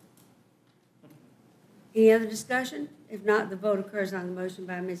no. Any other discussion? If not, the vote occurs on the motion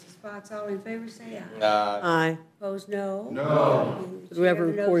by Mrs. Fox. All in favor, say aye. Aye. Opposed, no. No. Could we have a Chair,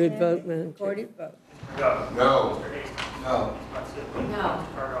 the noes recorded have vote, it. Madam Chair? Recorded vote. No. No. No.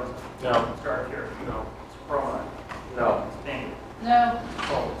 No. No.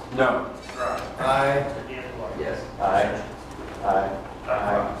 No. No. Aye. Yes. Aye. Aye.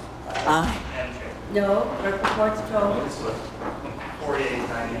 Aye. Aye. No. Clerk reports total.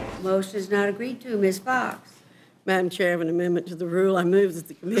 48-98. Motion is not agreed to. Ms. Fox. Madam Chair, I have an amendment to the rule. I move that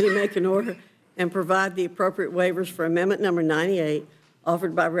the committee make an order and provide the appropriate waivers for amendment number 98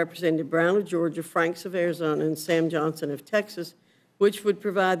 offered by Representative Brown of Georgia, Franks of Arizona, and Sam Johnson of Texas, which would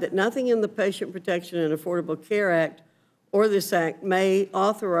provide that nothing in the Patient Protection and Affordable Care Act or this act may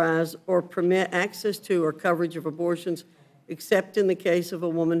authorize or permit access to or coverage of abortions except in the case of a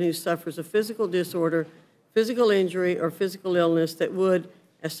woman who suffers a physical disorder, physical injury, or physical illness that would,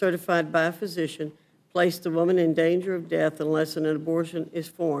 as certified by a physician, place the woman in danger of death unless an abortion is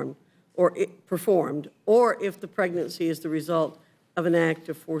performed, or if the pregnancy is the result of an act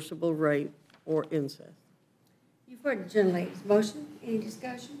of forcible rape or incest. You've heard the gentlelady's motion. Any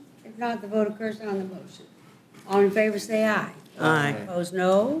discussion? If not, the vote occurs on the motion. All in favor, say aye. Aye. Opposed,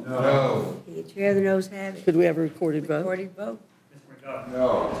 no. No. The chair, the noes have it. Could we have a recorded vote? Recorded vote.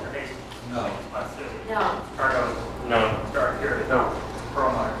 No. No. No. Cargo. No. Stark No.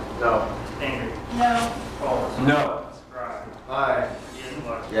 Perlmutter. No. Gingrich. No. Pohl. No. Scribe. Aye.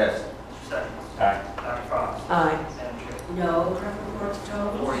 Diaz-Balart. Yes. Mr. Sessions. Aye. Dr. Fox. Aye. Madam Chair. No. Clerk reports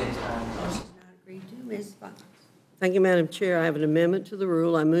total. 48-98. Motion is not agreed to. Ms. Fox. Thank you, Madam Chair. I have an amendment to the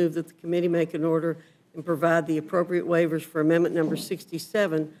rule. I move that the committee make an order and provide the appropriate waivers for amendment number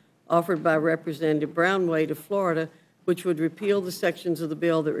 67 offered by Representative Brown Wade of Florida, which would repeal the sections of the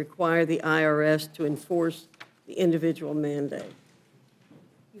bill that require the IRS to enforce the individual mandate.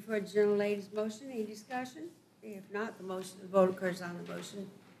 You've heard the gentlelady's motion. Any discussion? If not, the vote occurs on the motion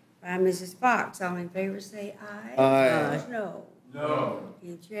by Mrs. Fox. All in favor, say aye. Aye. Opposed, no. No.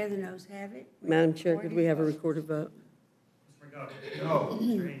 The chair, the noes have it. Madam Chair, could we have a recorded vote? No.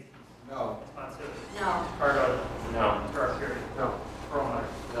 Mr. Reed. No. No. Cargo. No. Stark No. Perlmutter.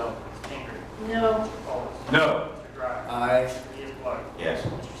 No. Gingrich. No. Pohl. No. Mr. Grimes. Aye. Diaz-Balart. Yes.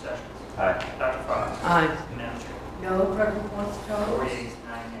 Mr. Sessions. Aye. Dr. Fox. Aye. Madam Chair. No. Clerk reports total. 48-98.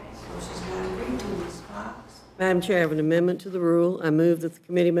 Motion is not agreed to. Ms. Fox. Madam Chair, I have an amendment to the rule. I move that the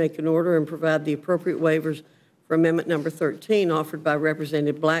committee make an order and provide the appropriate waivers for amendment number 13 offered by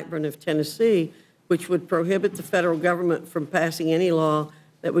Representative Blackburn of Tennessee, which would prohibit the federal government from passing any law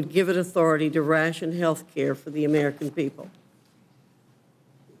that would give it authority to ration health care for the American people.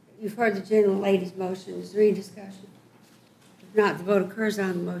 You've heard the gentlelady's motion. Is there any discussion? If not, the vote occurs on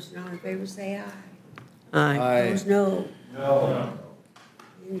the motion. All in favor, say aye. Aye. Opposed, no. No.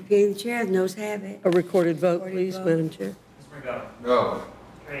 The chair, the noes have it. A recorded vote, Recorded please, vote. Madam Chair. Ms. McGovern. No.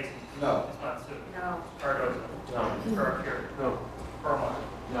 Tracy. No. Ms. Matsu. No. Cardoza. No. Stark No. Perlmutter.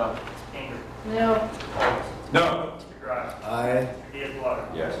 No. Gingrich. No. Pohl. No. Mr. Grimes. Aye. Mr.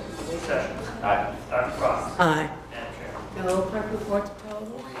 Diaz-Balart. Yes. Mr. Sessions. Aye. Dr. Fox. Aye. Madam Chair. No. Clerk reports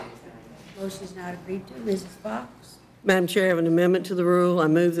total. Motion is not agreed to. Mrs. Fox. Madam Chair, I have an amendment to the rule. I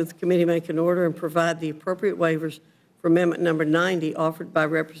move that the committee make an order and provide the appropriate waivers for amendment number 90 offered by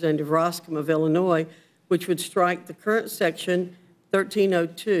Representative Roscom of Illinois, which would strike the current section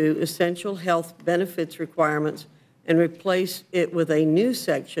 1302, Essential Health Benefits Requirements, and replace it with a new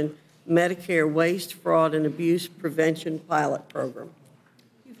section, Medicare Waste, Fraud, and Abuse Prevention Pilot Program.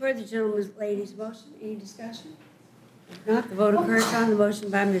 You've heard the gentleman's lady's motion. Any discussion? If not, the vote occurs on the motion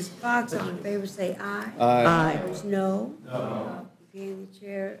by Ms. Fox. All in favor say aye. Aye. Opposed, no. No. Again, the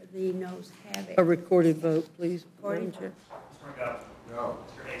chair, the noes have it. A recorded vote, please, Madam Chair. Mr. McGovern? No.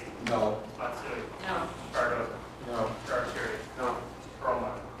 Mr. Hastings? No. Ms. Matsui? No. Mr. Cardoza? No. Mr. Arcuri? No. Mr.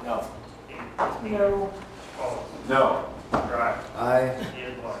 Perlmutter? No. No. Mr. Wallace? No. Mr. Driver? Aye.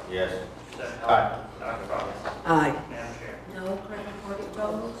 Mr. Blunt? Yes. Mr. Sessions? Aye. Dr. Fox? Aye. Madam Chair? No, clerk report the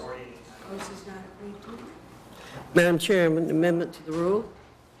totals. 48. Motion is not agreed to. Madam Chairman, amendment to the rule.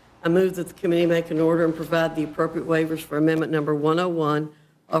 I move that the committee make an order and provide the appropriate waivers for amendment number 101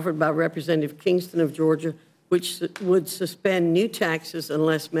 offered by Representative Kingston of Georgia, which would suspend new taxes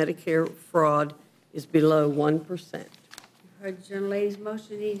unless Medicare fraud is below 1%. You've heard the gentlelady's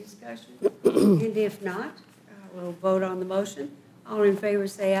motion. Any discussion? And if not, we'll vote on the motion. All in favor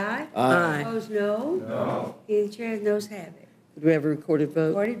say aye. Aye. Opposed, no. No. Any chair, the noes have it. Could we have a recorded vote?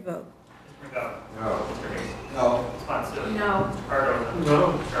 Recorded vote. Mr. McGovern? No. Mr. Hastings? No. Ms. Matsui? No. Mr. Cardoza?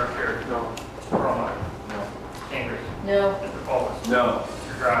 No. Mr. Arcuri? No. Mr. Perlmutter? No. Mr. Gingrich? No. Mr. Wallace? No.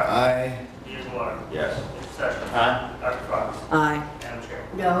 Mr. Driver? Aye. Mr. Blunt? Yes. Mr. Sessions? Aye. Dr. Fox? Aye. Madam Chair?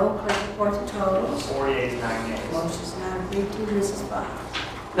 No, clerk report the totals. 48, 9 nays. Motion is not agreed to. Mrs. Fox.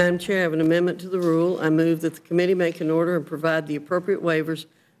 Madam Chair, I have an amendment to the rule. I move that the committee make an order and provide the appropriate waivers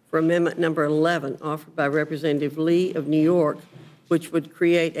for amendment number 11 offered by Representative Lee of New York, which would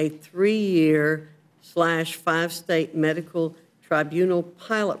create a 3-year/5-state medical tribunal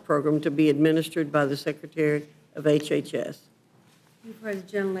pilot program to be administered by the Secretary of HHS. You've heard the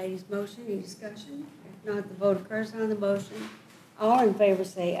gentlelady's motion. Any discussion? If not, the vote occurs on the motion. All in favor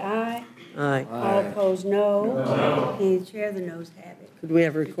say aye. Aye. All opposed, no. No. Any chair, the noes have it. Could we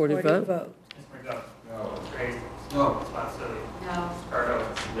have a recorded vote? vote. Mr. McGovern? No. Mr. Hastings? No. Ms. Matsui? No. Mr. Cardoza?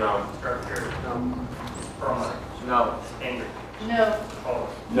 No. Mr. Arcuri? No. Mr. Perlmutter? No. Mr. Gingrich? No. Mr.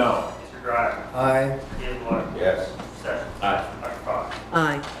 Wallace? No. Mr. Driver? Aye. Mr. Blunt? Yes. Mr. Sessions? Aye. Dr. Fox?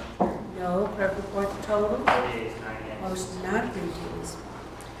 Aye. No, clerk report the total. 48, 9 nays. Motion is not agreed to. Ms.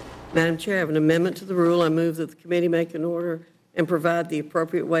 Madam Chair, I have an amendment to the rule. I move that the committee make an order and provide the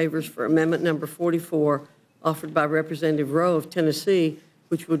appropriate waivers for amendment number 44 offered by Representative Rowe of Tennessee,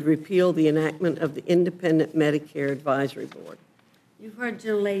 which would repeal the enactment of the Independent Medicare Advisory Board. You've heard the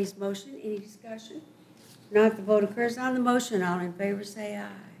gentlelady's motion. Any discussion? If not, the vote occurs on the motion. All in favor say aye.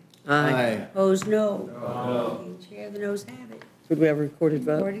 Aye. Opposed, no. No. Any chair, the noes have it. Could we have a recorded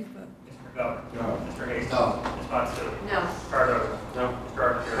vote? Recorded vote. Mr. McGovern? No. Mr. Hastings? No. Ms. Matsui? No. Mr. Cardoza? No. Mr.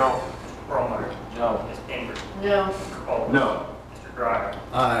 Arcuri? No. Mr. Perlmutter? No. Ms. Gingrich? No. Mr. Wallace? No. Mr. Driver?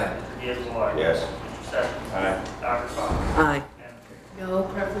 Aye. Mr. Blunt? Yes. Mr. Sessions? Aye. Dr. Fox? Aye. Madam Chair? No,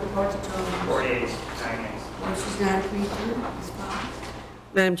 clerk report the total. 48, 9 nays. Motion is not agreed to. Ms. Fox.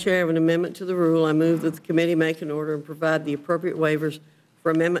 Madam Chair, I have an amendment to the rule. I move that the committee make an order and provide the appropriate waivers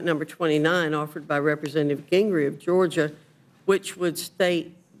for amendment number 29 offered by Representative Gingrich of Georgia, which would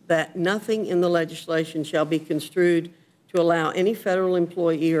state that nothing in the legislation shall be construed to allow any federal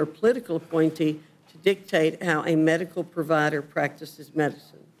employee or political appointee to dictate how a medical provider practices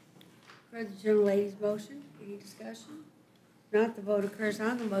medicine. Heard the gentlelady's motion. Any discussion? If not, the vote occurs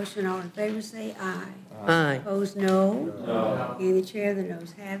on the motion. All in favor say aye. Aye. Opposed, no. No. Any chair, the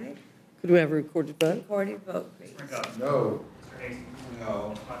noes have it. Could we have a recorded vote? Recorded vote, please. Mr. McGovern? No. Mr. Hastings? No.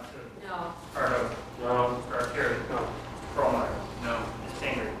 Ms. Matsui? No. Mr. Cardoza? No. Mr. Arcuri? No. Mr. Perlmutter? No. Ms.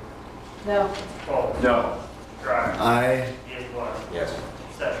 Gingrich? No. Mr. Wallace? No. Mr. Driver? Aye. Mr. Blunt? Yes.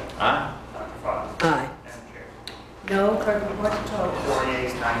 Mr. Sessions? Aye. Dr. Fox? Aye. Madam Chair? No, clerk report the total.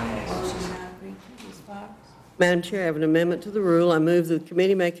 48, 9 nays. Motion is not agreed to. Ms. Fox. Madam Chair, I have an amendment to the rule. I move that the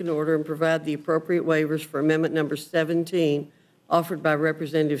committee make an order and provide the appropriate waivers for amendment number 17 offered by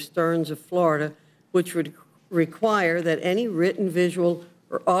Representative Stearns of Florida, which would require that any written, visual,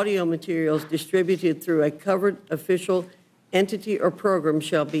 or audio materials distributed through a covered official entity or program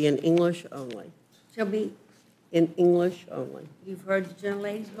shall be in English only. Shall be, In English only. you've heard the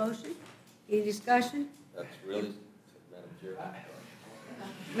gentlelady's motion. Any discussion? That's really, Madam Chair.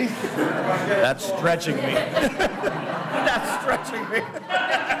 That's stretching me. That's stretching me.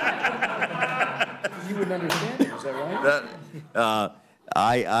 You wouldn't understand it, is that right?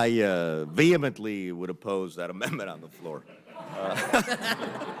 I vehemently would oppose that amendment on the floor.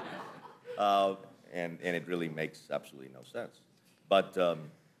 And it really makes absolutely no sense. But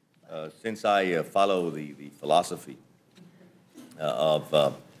since I follow the philosophy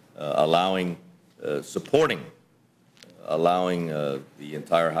of allowing, supporting, allowing the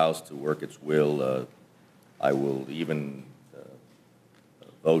entire House to work its will, I will even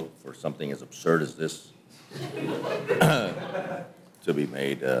vote for something as absurd as this to be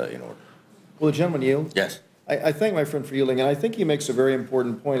made in order. Will the gentleman yield? Yes. I thank my friend for yielding, and I think he makes a very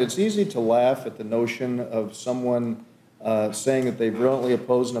important point. It's easy to laugh at the notion of someone saying that they brilliantly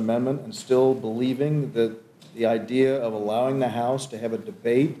oppose an amendment and still believing that the idea of allowing the House to have a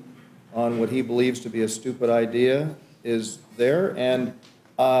debate on what he believes to be a stupid idea is there. And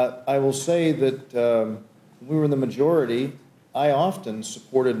I will say that when we were in the majority, I often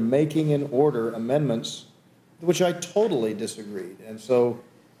supported making in order amendments which I totally disagreed. And so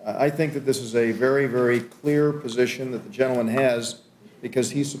I think that this is a very, very clear position that the gentleman has because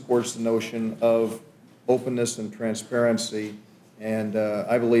he supports the notion of openness and transparency. And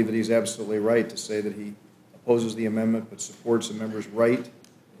I believe that he's absolutely right to say that he opposes the amendment but supports the member's right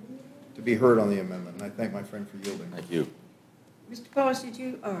to be heard on the amendment. And I thank my friend for yielding. Thank you. Mr. Pauls, did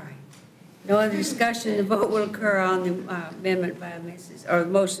you? All right. No other discussion. The vote will occur on the amendment by or the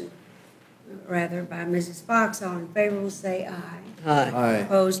motion, rather, by Mrs. Fox. All in favor will say aye. Aye. Aye.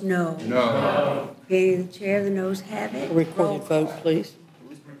 Opposed, no. No. Being the chair, the noes have it. A recorded vote, please.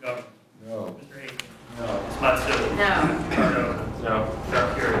 Mr. McGovern? No. Mr. Hayes? No. Ms. Matsuda? No. Ricardo? No.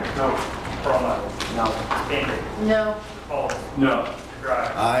 Dr. Carey? No. Perlmutter? No. Ms. Bainbridge? No. Mr. Paul? No. Mr.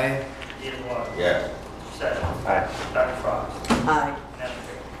 Grimes? Aye. Mr. Diaz-Padrón? Yes. Mr. Sessions? Aye. Dr. Fox? Aye. Madam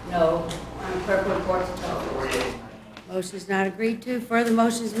Chair? No. Madam Clerk will report the total. 48. Motion is not agreed to. Further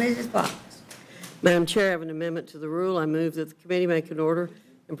motions, Mrs. Fox. Madam Chair, I have an amendment to the rule. I move that the committee make an order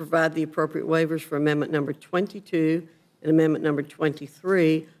and provide the appropriate waivers for Amendment Number 22 and Amendment Number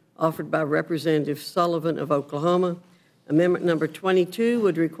 23 offered by Representative Sullivan of Oklahoma. Amendment Number 22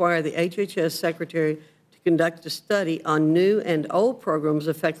 would require the HHS Secretary to conduct a study on new and old programs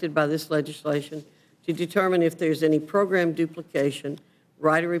affected by this legislation to determine if there's any program duplication,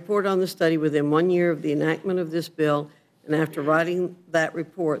 write a report on the study within 1 year of the enactment of this bill, and after writing that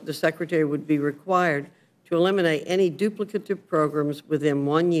report, the Secretary would be required to eliminate any duplicative programs within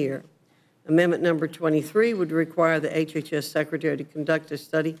 1 year. Amendment Number 23 would require the HHS Secretary to conduct a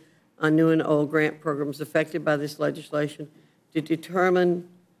study on new and old grant programs affected by this legislation to determine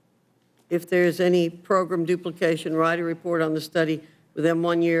if there is any program duplication, write a report on the study within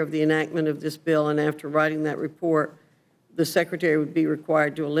 1 year of the enactment of this bill, and after writing that report, the Secretary would be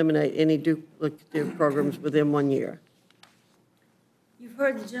required to eliminate any duplicative programs within 1 year. You've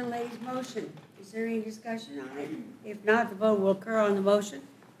heard the gentlelady's motion. Is there any discussion on it? If not, the vote will occur on the motion.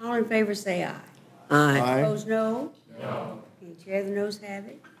 All in favor say aye. Aye. Opposed, no? No. And Chair, the noes have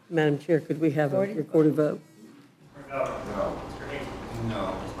it. Madam Chair, could we have a recorded vote? Mr. McGovern? No. Mr. Hayes?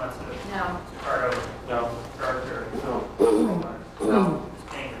 No. Ms. Matsuda? No. Mr. Ricardo? No. Dr. Carey? No. Mr. Perlmutter? No. Ms.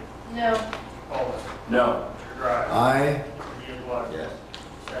 Bainbridge? No. Mr. Paul? No. Mr. Grimes? Aye. Mr. Diaz-Padrón? Yes.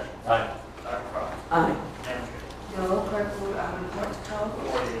 Mr. Sessions? Aye. Dr. Fox? Aye. Madam Chair? No. Clerk will report the total.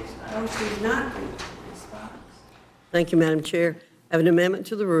 48. Motion is not agreed to. Ms. Fox. Thank you, Madam Chair. I have an amendment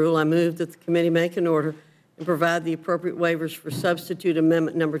to the rule. I move that the committee make an order and provide the appropriate waivers for substitute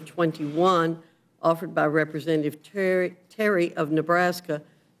amendment number 21 offered by Representative Terry of Nebraska,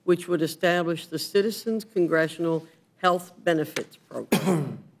 which would establish the Citizens Congressional Health Benefits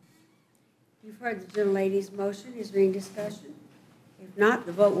Program. You've heard the gentlelady's motion. Is there any discussion? If not,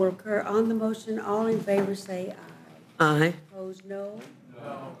 the vote will occur on the motion. All in favor say aye. Aye. Opposed, no?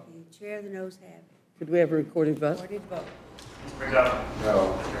 No. And Chair, the noes have it. Could we have a recorded vote? Recorded vote. Mr. McGovern?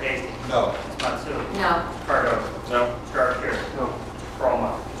 No. Mr. Hastings? No. Ms. Matsuda? No. Mr. Ricardo? No. Mr. Dr. Carey? No. Mr.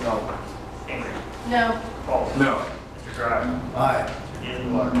 Perlmutter? No. Ms. Bainbridge? No. Mr. Paul? No. Mr. Grimes? Aye. Mr.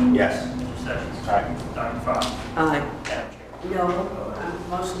 Diaz-Padrón? Yes. Mr. Sessions? Aye. Dr. Fox? Aye. Madam Chair? No.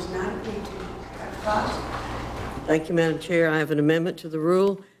 Motion is not agreed to. Dr. Fox. Thank you, Madam Chair. I have an amendment to the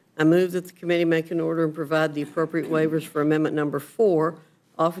rule. I move that the committee make an order and provide the appropriate waivers for amendment number 4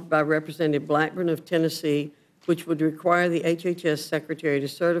 offered by Representative Blackburn of Tennessee, which would require the HHS Secretary to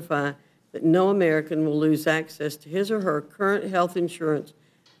certify that no American will lose access to his or her current health insurance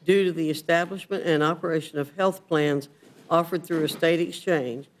due to the establishment and operation of health plans offered through a state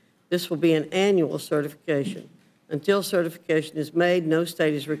exchange. This will be an annual certification. Until certification is made, no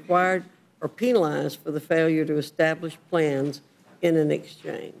state is required or penalized for the failure to establish plans in an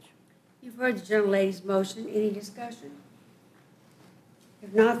exchange. You've heard the gentlelady's motion. Any discussion?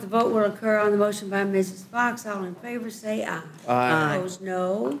 If not, the vote will occur on the motion by Mrs. Fox. All in favor say aye. Aye. Opposed,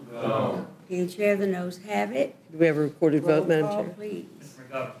 no. No. And Chair, the noes have it. Do we have a recorded vote, Madam Roll call, Chair? please. Mr.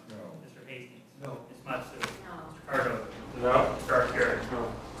 McGovern? No. Mr. Hastings? No. Ms. Matsuda? No. Mr. Ricardo? No. Mr. Dr. Carey? No.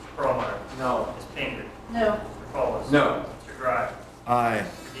 Mr. Perlmutter? No. Ms. Bainbridge? No. Mr. Paul? No. Mr. Grimes? Aye.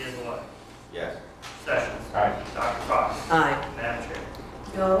 Mr. Diaz-Padrón? Yes. Sessions? Aye. Dr. Fox? Aye. Madam Chair?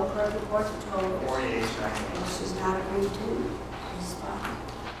 No. Clerk reports the total. 48. Motion is not agreed to. Mrs. Fox.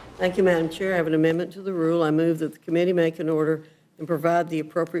 Thank you, Madam Chair. I have an amendment to the rule. I move that the committee make an order and provide the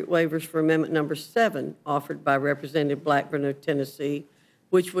appropriate waivers for amendment number 7 offered by Representative Blackburn of Tennessee,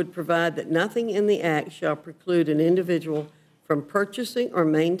 which would provide that nothing in the act shall preclude an individual from purchasing or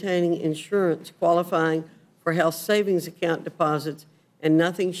maintaining insurance qualifying for health savings account deposits, and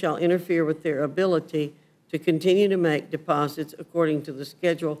nothing shall interfere with their ability to continue to make deposits according to the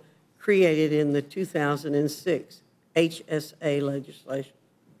schedule created in the 2006 HSA legislation.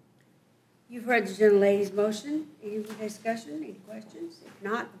 You've heard the gentlelady's motion. Any discussion, any questions? If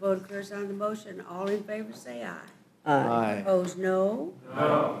not, the vote occurs on the motion. All in favor say aye. Aye. Opposed, no.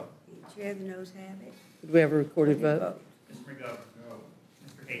 No. The chair, the noes have it. Did we have a recorded vote? Mr. McGovern? No.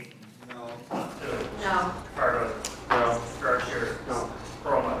 Mr. Hastings? No. No. Mr. Cardozo? No. Mr. Archer? No.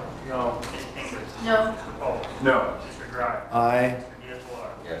 Perlmutter? No. Ms. Ingrid? No. Mr. Paul? No. Mr. Dry? Aye. Mr.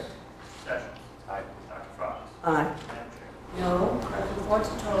 Diaz-Balart? Yes. Mr. Sessions? Aye. Dr. Fox? Aye. Madam Chair? No. Clerk reports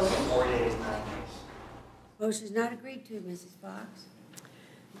the total. 4 yeas, 9 nays. Motion is not agreed to, Mrs. Fox.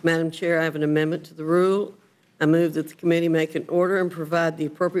 Madam Chair, I have an amendment to the rule. I move that the committee make an order and provide the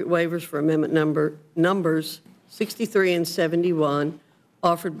appropriate waivers for amendment numbers 63 and 71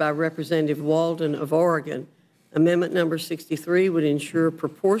 offered by Representative Walden of Oregon. Amendment number 63 would ensure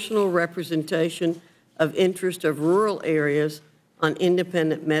proportional representation of interest of rural areas on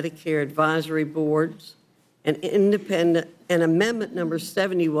independent Medicare advisory boards. And amendment number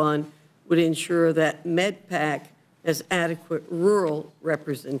 71 would ensure that MedPAC has adequate rural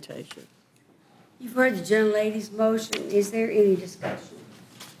representation. You've heard the gentlelady's motion. Is there any discussion?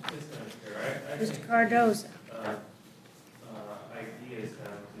 Mr. Cardozo? Ideas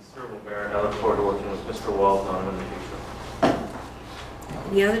have considerable merit. I look forward to working with Mr. Walton on them in the future.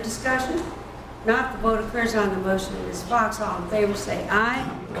 Any other discussion? Not, the vote occurs on the motion. Ms. Fox, all in favor say aye.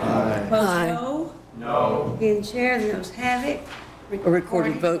 Aye. Opposed, Aye. no. No. Being chair, the noes have it. A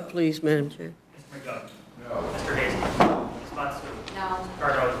recorded vote, please, Madam Chair. Mr. McGovern? No. Mr. Hastings? No. Ms. Matsu? No. Mr.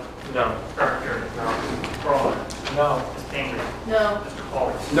 Cardozo? No. Mr. Archer? No. Mr. Perlmutter? No. Ms. Ingrid? No. Mr. Paul?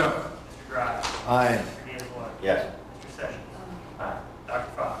 No. Mr. Dry? Aye. Mr. Diaz-Balart? Yes. Mr. Sessions? Aye.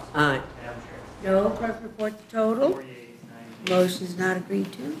 Dr. Fox? Aye. Madam Chair? No. Clerk report the total. 4 yeas, 9 nays. Motion is not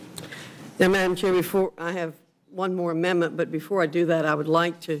agreed to. Now, Madam Chair, before I have one more amendment, but before I do that, I would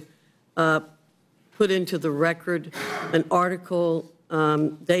like to put into the record an article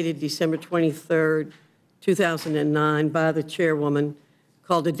dated December 23rd, 2009, by the chairwoman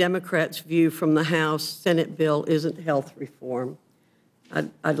called "The Democrats' View from the House: Senate Bill Isn't Health Reform."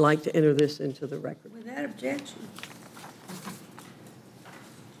 I'd like to enter this into the record. Without objection.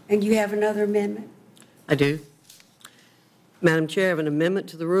 And you have another amendment? I do. Madam Chair, I have an amendment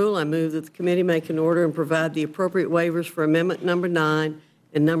to the rule. I move that the committee make an order and provide the appropriate waivers for amendment number 9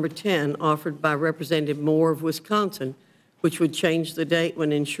 and number 10 offered by Representative Moore of Wisconsin, which would change the date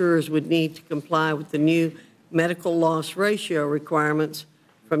when insurers would need to comply with the new medical loss ratio requirements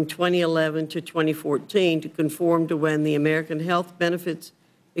from 2011 to 2014 to conform to when the American Health Benefits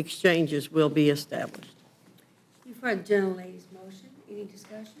Exchanges will be established. You've heard the gentlelady's motion. Any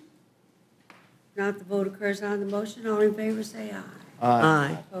discussion? Not, the vote occurs on the motion. All in favor say aye.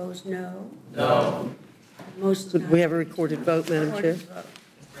 Aye. Opposed, no. No. Motion is Could not we have a recorded vote, Madam Chair? recorded vote.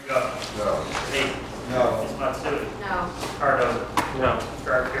 Mr. McGovern? No. Mr. Hastings? No. Ms. Matsu? No. Mr. Cardozo? No. Mr.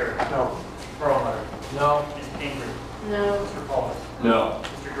 Archer? No. Mr. Perlmutter? No. Ms. Ingrid? No. Mr. Paul? No.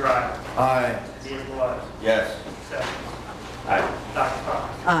 Mr. Dry? Aye. Mr. Diaz-Balart? Yes. Mr. Sessions? Aye. Dr.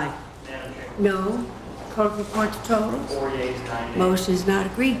 Fox? Aye. Madam Chair? No. Clerk report the total. 4 yeas, 9 nays. Motion is not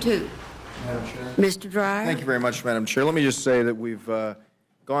agreed to. Madam Chair? Mr. Dryer? Thank you very much, Madam Chair. Let me just say that we've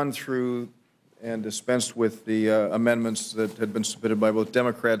gone through and dispensed with the amendments that had been submitted by both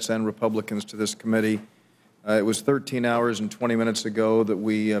Democrats and Republicans to this committee. It was 13 hours and 20 minutes ago that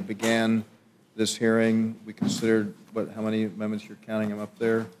we began this hearing. We considered, how many amendments you're counting them up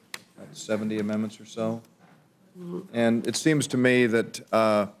there? 70 amendments or so. And it seems to me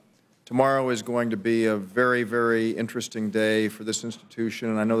that tomorrow is going to be a very, very interesting day for this institution,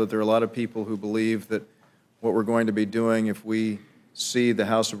 and I know that there are a lot of people who believe that what we're going to be doing if we see the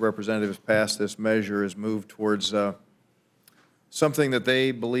House of Representatives pass this measure is move towards something that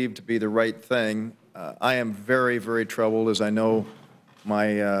they believe to be the right thing. I am very, very troubled, as I know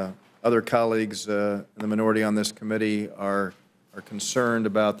my other colleagues in the minority on this committee are concerned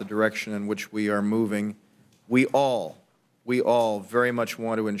about the direction in which we are moving. We all very much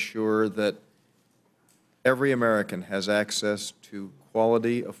want to ensure that every American has access to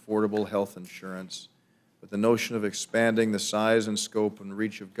quality, affordable health insurance. But the notion of expanding the size and scope and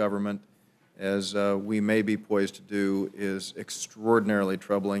reach of government, as we may be poised to do, is extraordinarily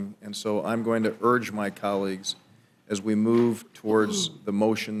troubling. And so I'm going to urge my colleagues, as we move towards the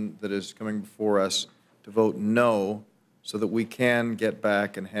motion that is coming before us, to vote no, so that we can get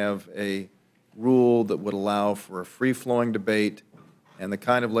back and have a rule that would allow for a free-flowing debate and the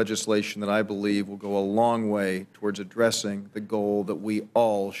kind of legislation that I believe will go a long way towards addressing the goal that we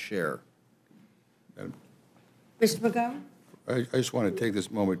all share. Mr. McGovern? I just want to take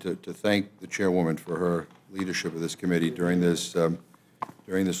this moment to thank the chairwoman for her leadership of this committee during this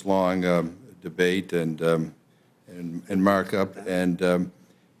long debate and markup. And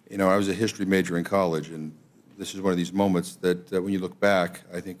you know, I was a history major in college, and this is one of these moments that when you look back,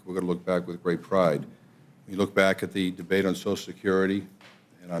 I think we're going to look back with great pride. When you look back at the debate on Social Security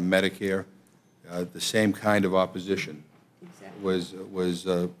and on Medicare, the same kind of opposition was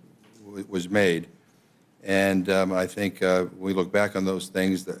made. And I think when we look back on those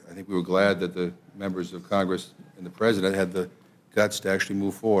things, I think we were glad that the members of Congress and the President had the guts to actually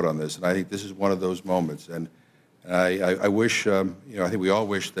move forward on this. And I think this is one of those moments. And I wish, you know, I think we all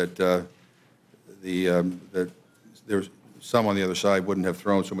wish that that there's some on the other side wouldn't have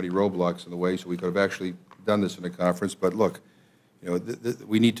thrown so many roadblocks in the way, so we could have actually done this in a conference. But look, you know,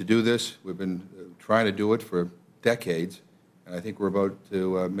 we need to do this. We've been trying to do it for decades. And I think we're about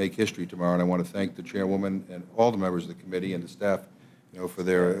to make history tomorrow, and I want to thank the chairwoman and all the members of the committee and the staff, you know, for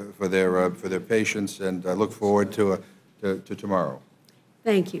their patience, and I look forward to tomorrow.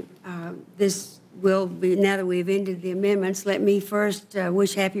 Thank you. This will be, now that we've ended the amendments, let me first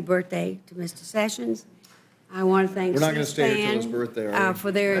wish happy birthday to Mr. Sessions. I want to thank We're not going to stay here till his birthday,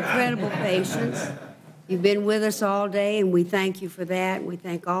 for their incredible patience. You've been with us all day, and we thank you for that. We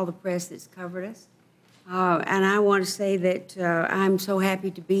thank all the press that's covered us. And I want to say that I'm so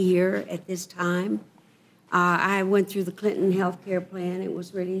happy to be here at this time. I went through the Clinton health care plan. It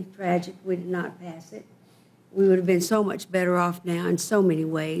was really tragic. We did not pass it. We would have been so much better off now in so many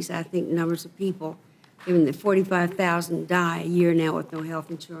ways. I think numbers of people, given that 45,000 die a year now with no health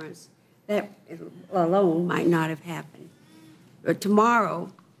insurance, that alone might not have happened. But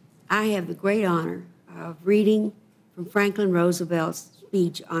tomorrow, I have the great honor of reading from Franklin Roosevelt's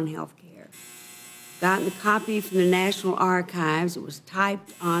speech on health care. Gotten the copy from the National Archives. It was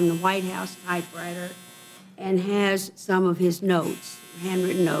typed on the White House typewriter and has some of his notes,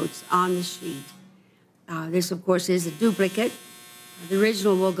 handwritten notes, on the sheet. This, of course, is a duplicate. The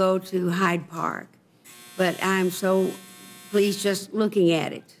original will go to Hyde Park. But I'm so pleased just looking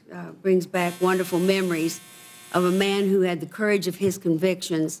at it. Brings back wonderful memories of a man who had the courage of his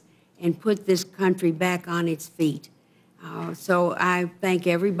convictions and put this country back on its feet. So I thank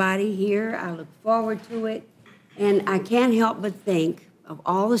everybody here. I look forward to it. And I can't help but think of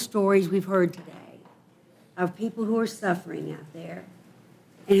all the stories we've heard today of people who are suffering out there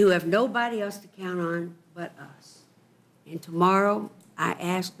and who have nobody else to count on but us. And tomorrow, I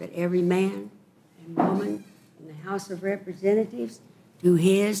ask that every man and woman in the House of Representatives do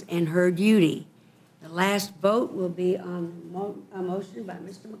his and her duty. The last vote will be on a motion by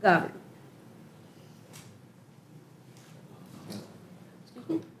Mr. McGovern.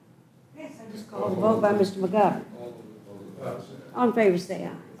 Yes, I just called a vote by Mr. McGovern. All in favor, say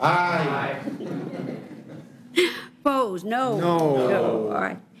aye. Aye. Opposed? No. No. All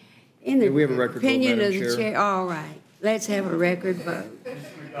right. In the we have a record vote, opinion Madam of the Chair? chair, all right. Let's have a record vote.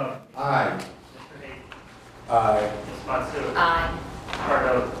 Aye. Mr. Hayes. Aye. Ms. Matsu. Aye.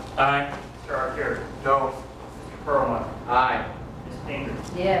 Cardo. Aye. Mr. Arcuri. No. Mr. Perlmutter. Aye. Ms. Pinker.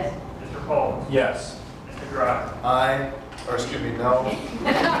 Yes. Mr. Cole. Yes. Mr. Dry. Aye. Or excuse me, no.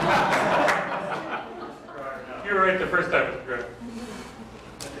 You were right the first time, Mr. Griffin.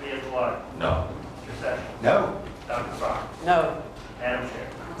 Mr. Diaz-Balart. No. Mr. Sessions. No. Dr. Fox. No. Madam Chair.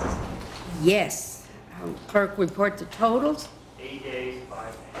 Yes. Clerk, report the totals. 8 yeas, 5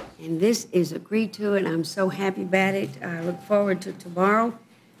 nays. And this is agreed to, and I'm so happy about it. I look forward to tomorrow.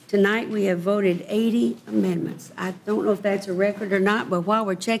 Tonight, we have voted 80 amendments. I don't know if that's a record or not, but while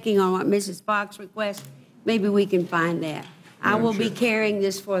we're checking on what Mrs. Fox requests, maybe we can find that. I will be carrying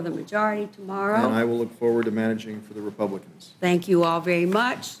this for the majority tomorrow. And I will look forward to managing for the Republicans. Thank you all very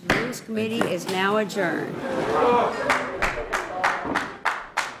much. The Rules Committee is now adjourned.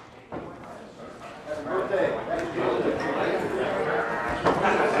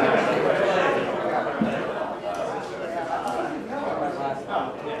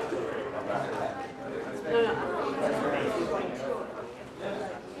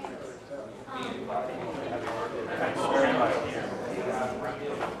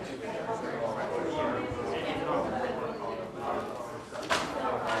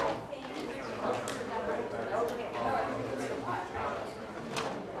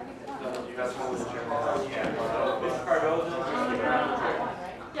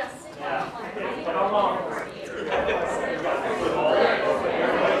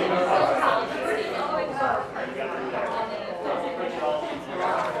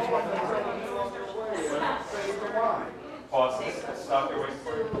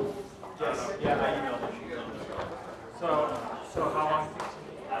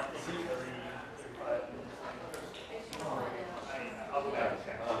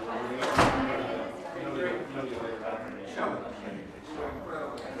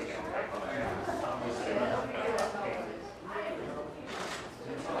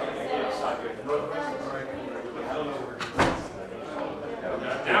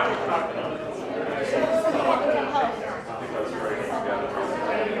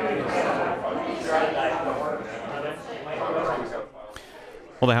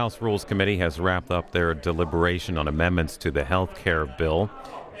 Well, the House Rules Committee has wrapped up their deliberation on amendments to the health care bill.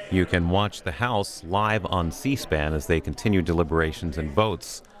 You can watch the House live on C-SPAN as they continue deliberations and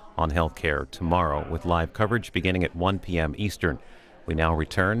votes on health care tomorrow, with live coverage beginning at 1 p.m. Eastern. We now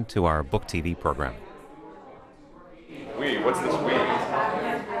return to our Book TV program. What's this we?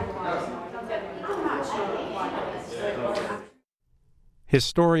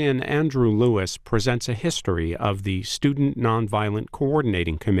 Historian Andrew Lewis presents a history of the Student Nonviolent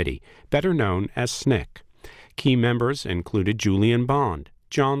Coordinating Committee, better known as SNCC. Key members included Julian Bond,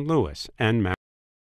 John Lewis, and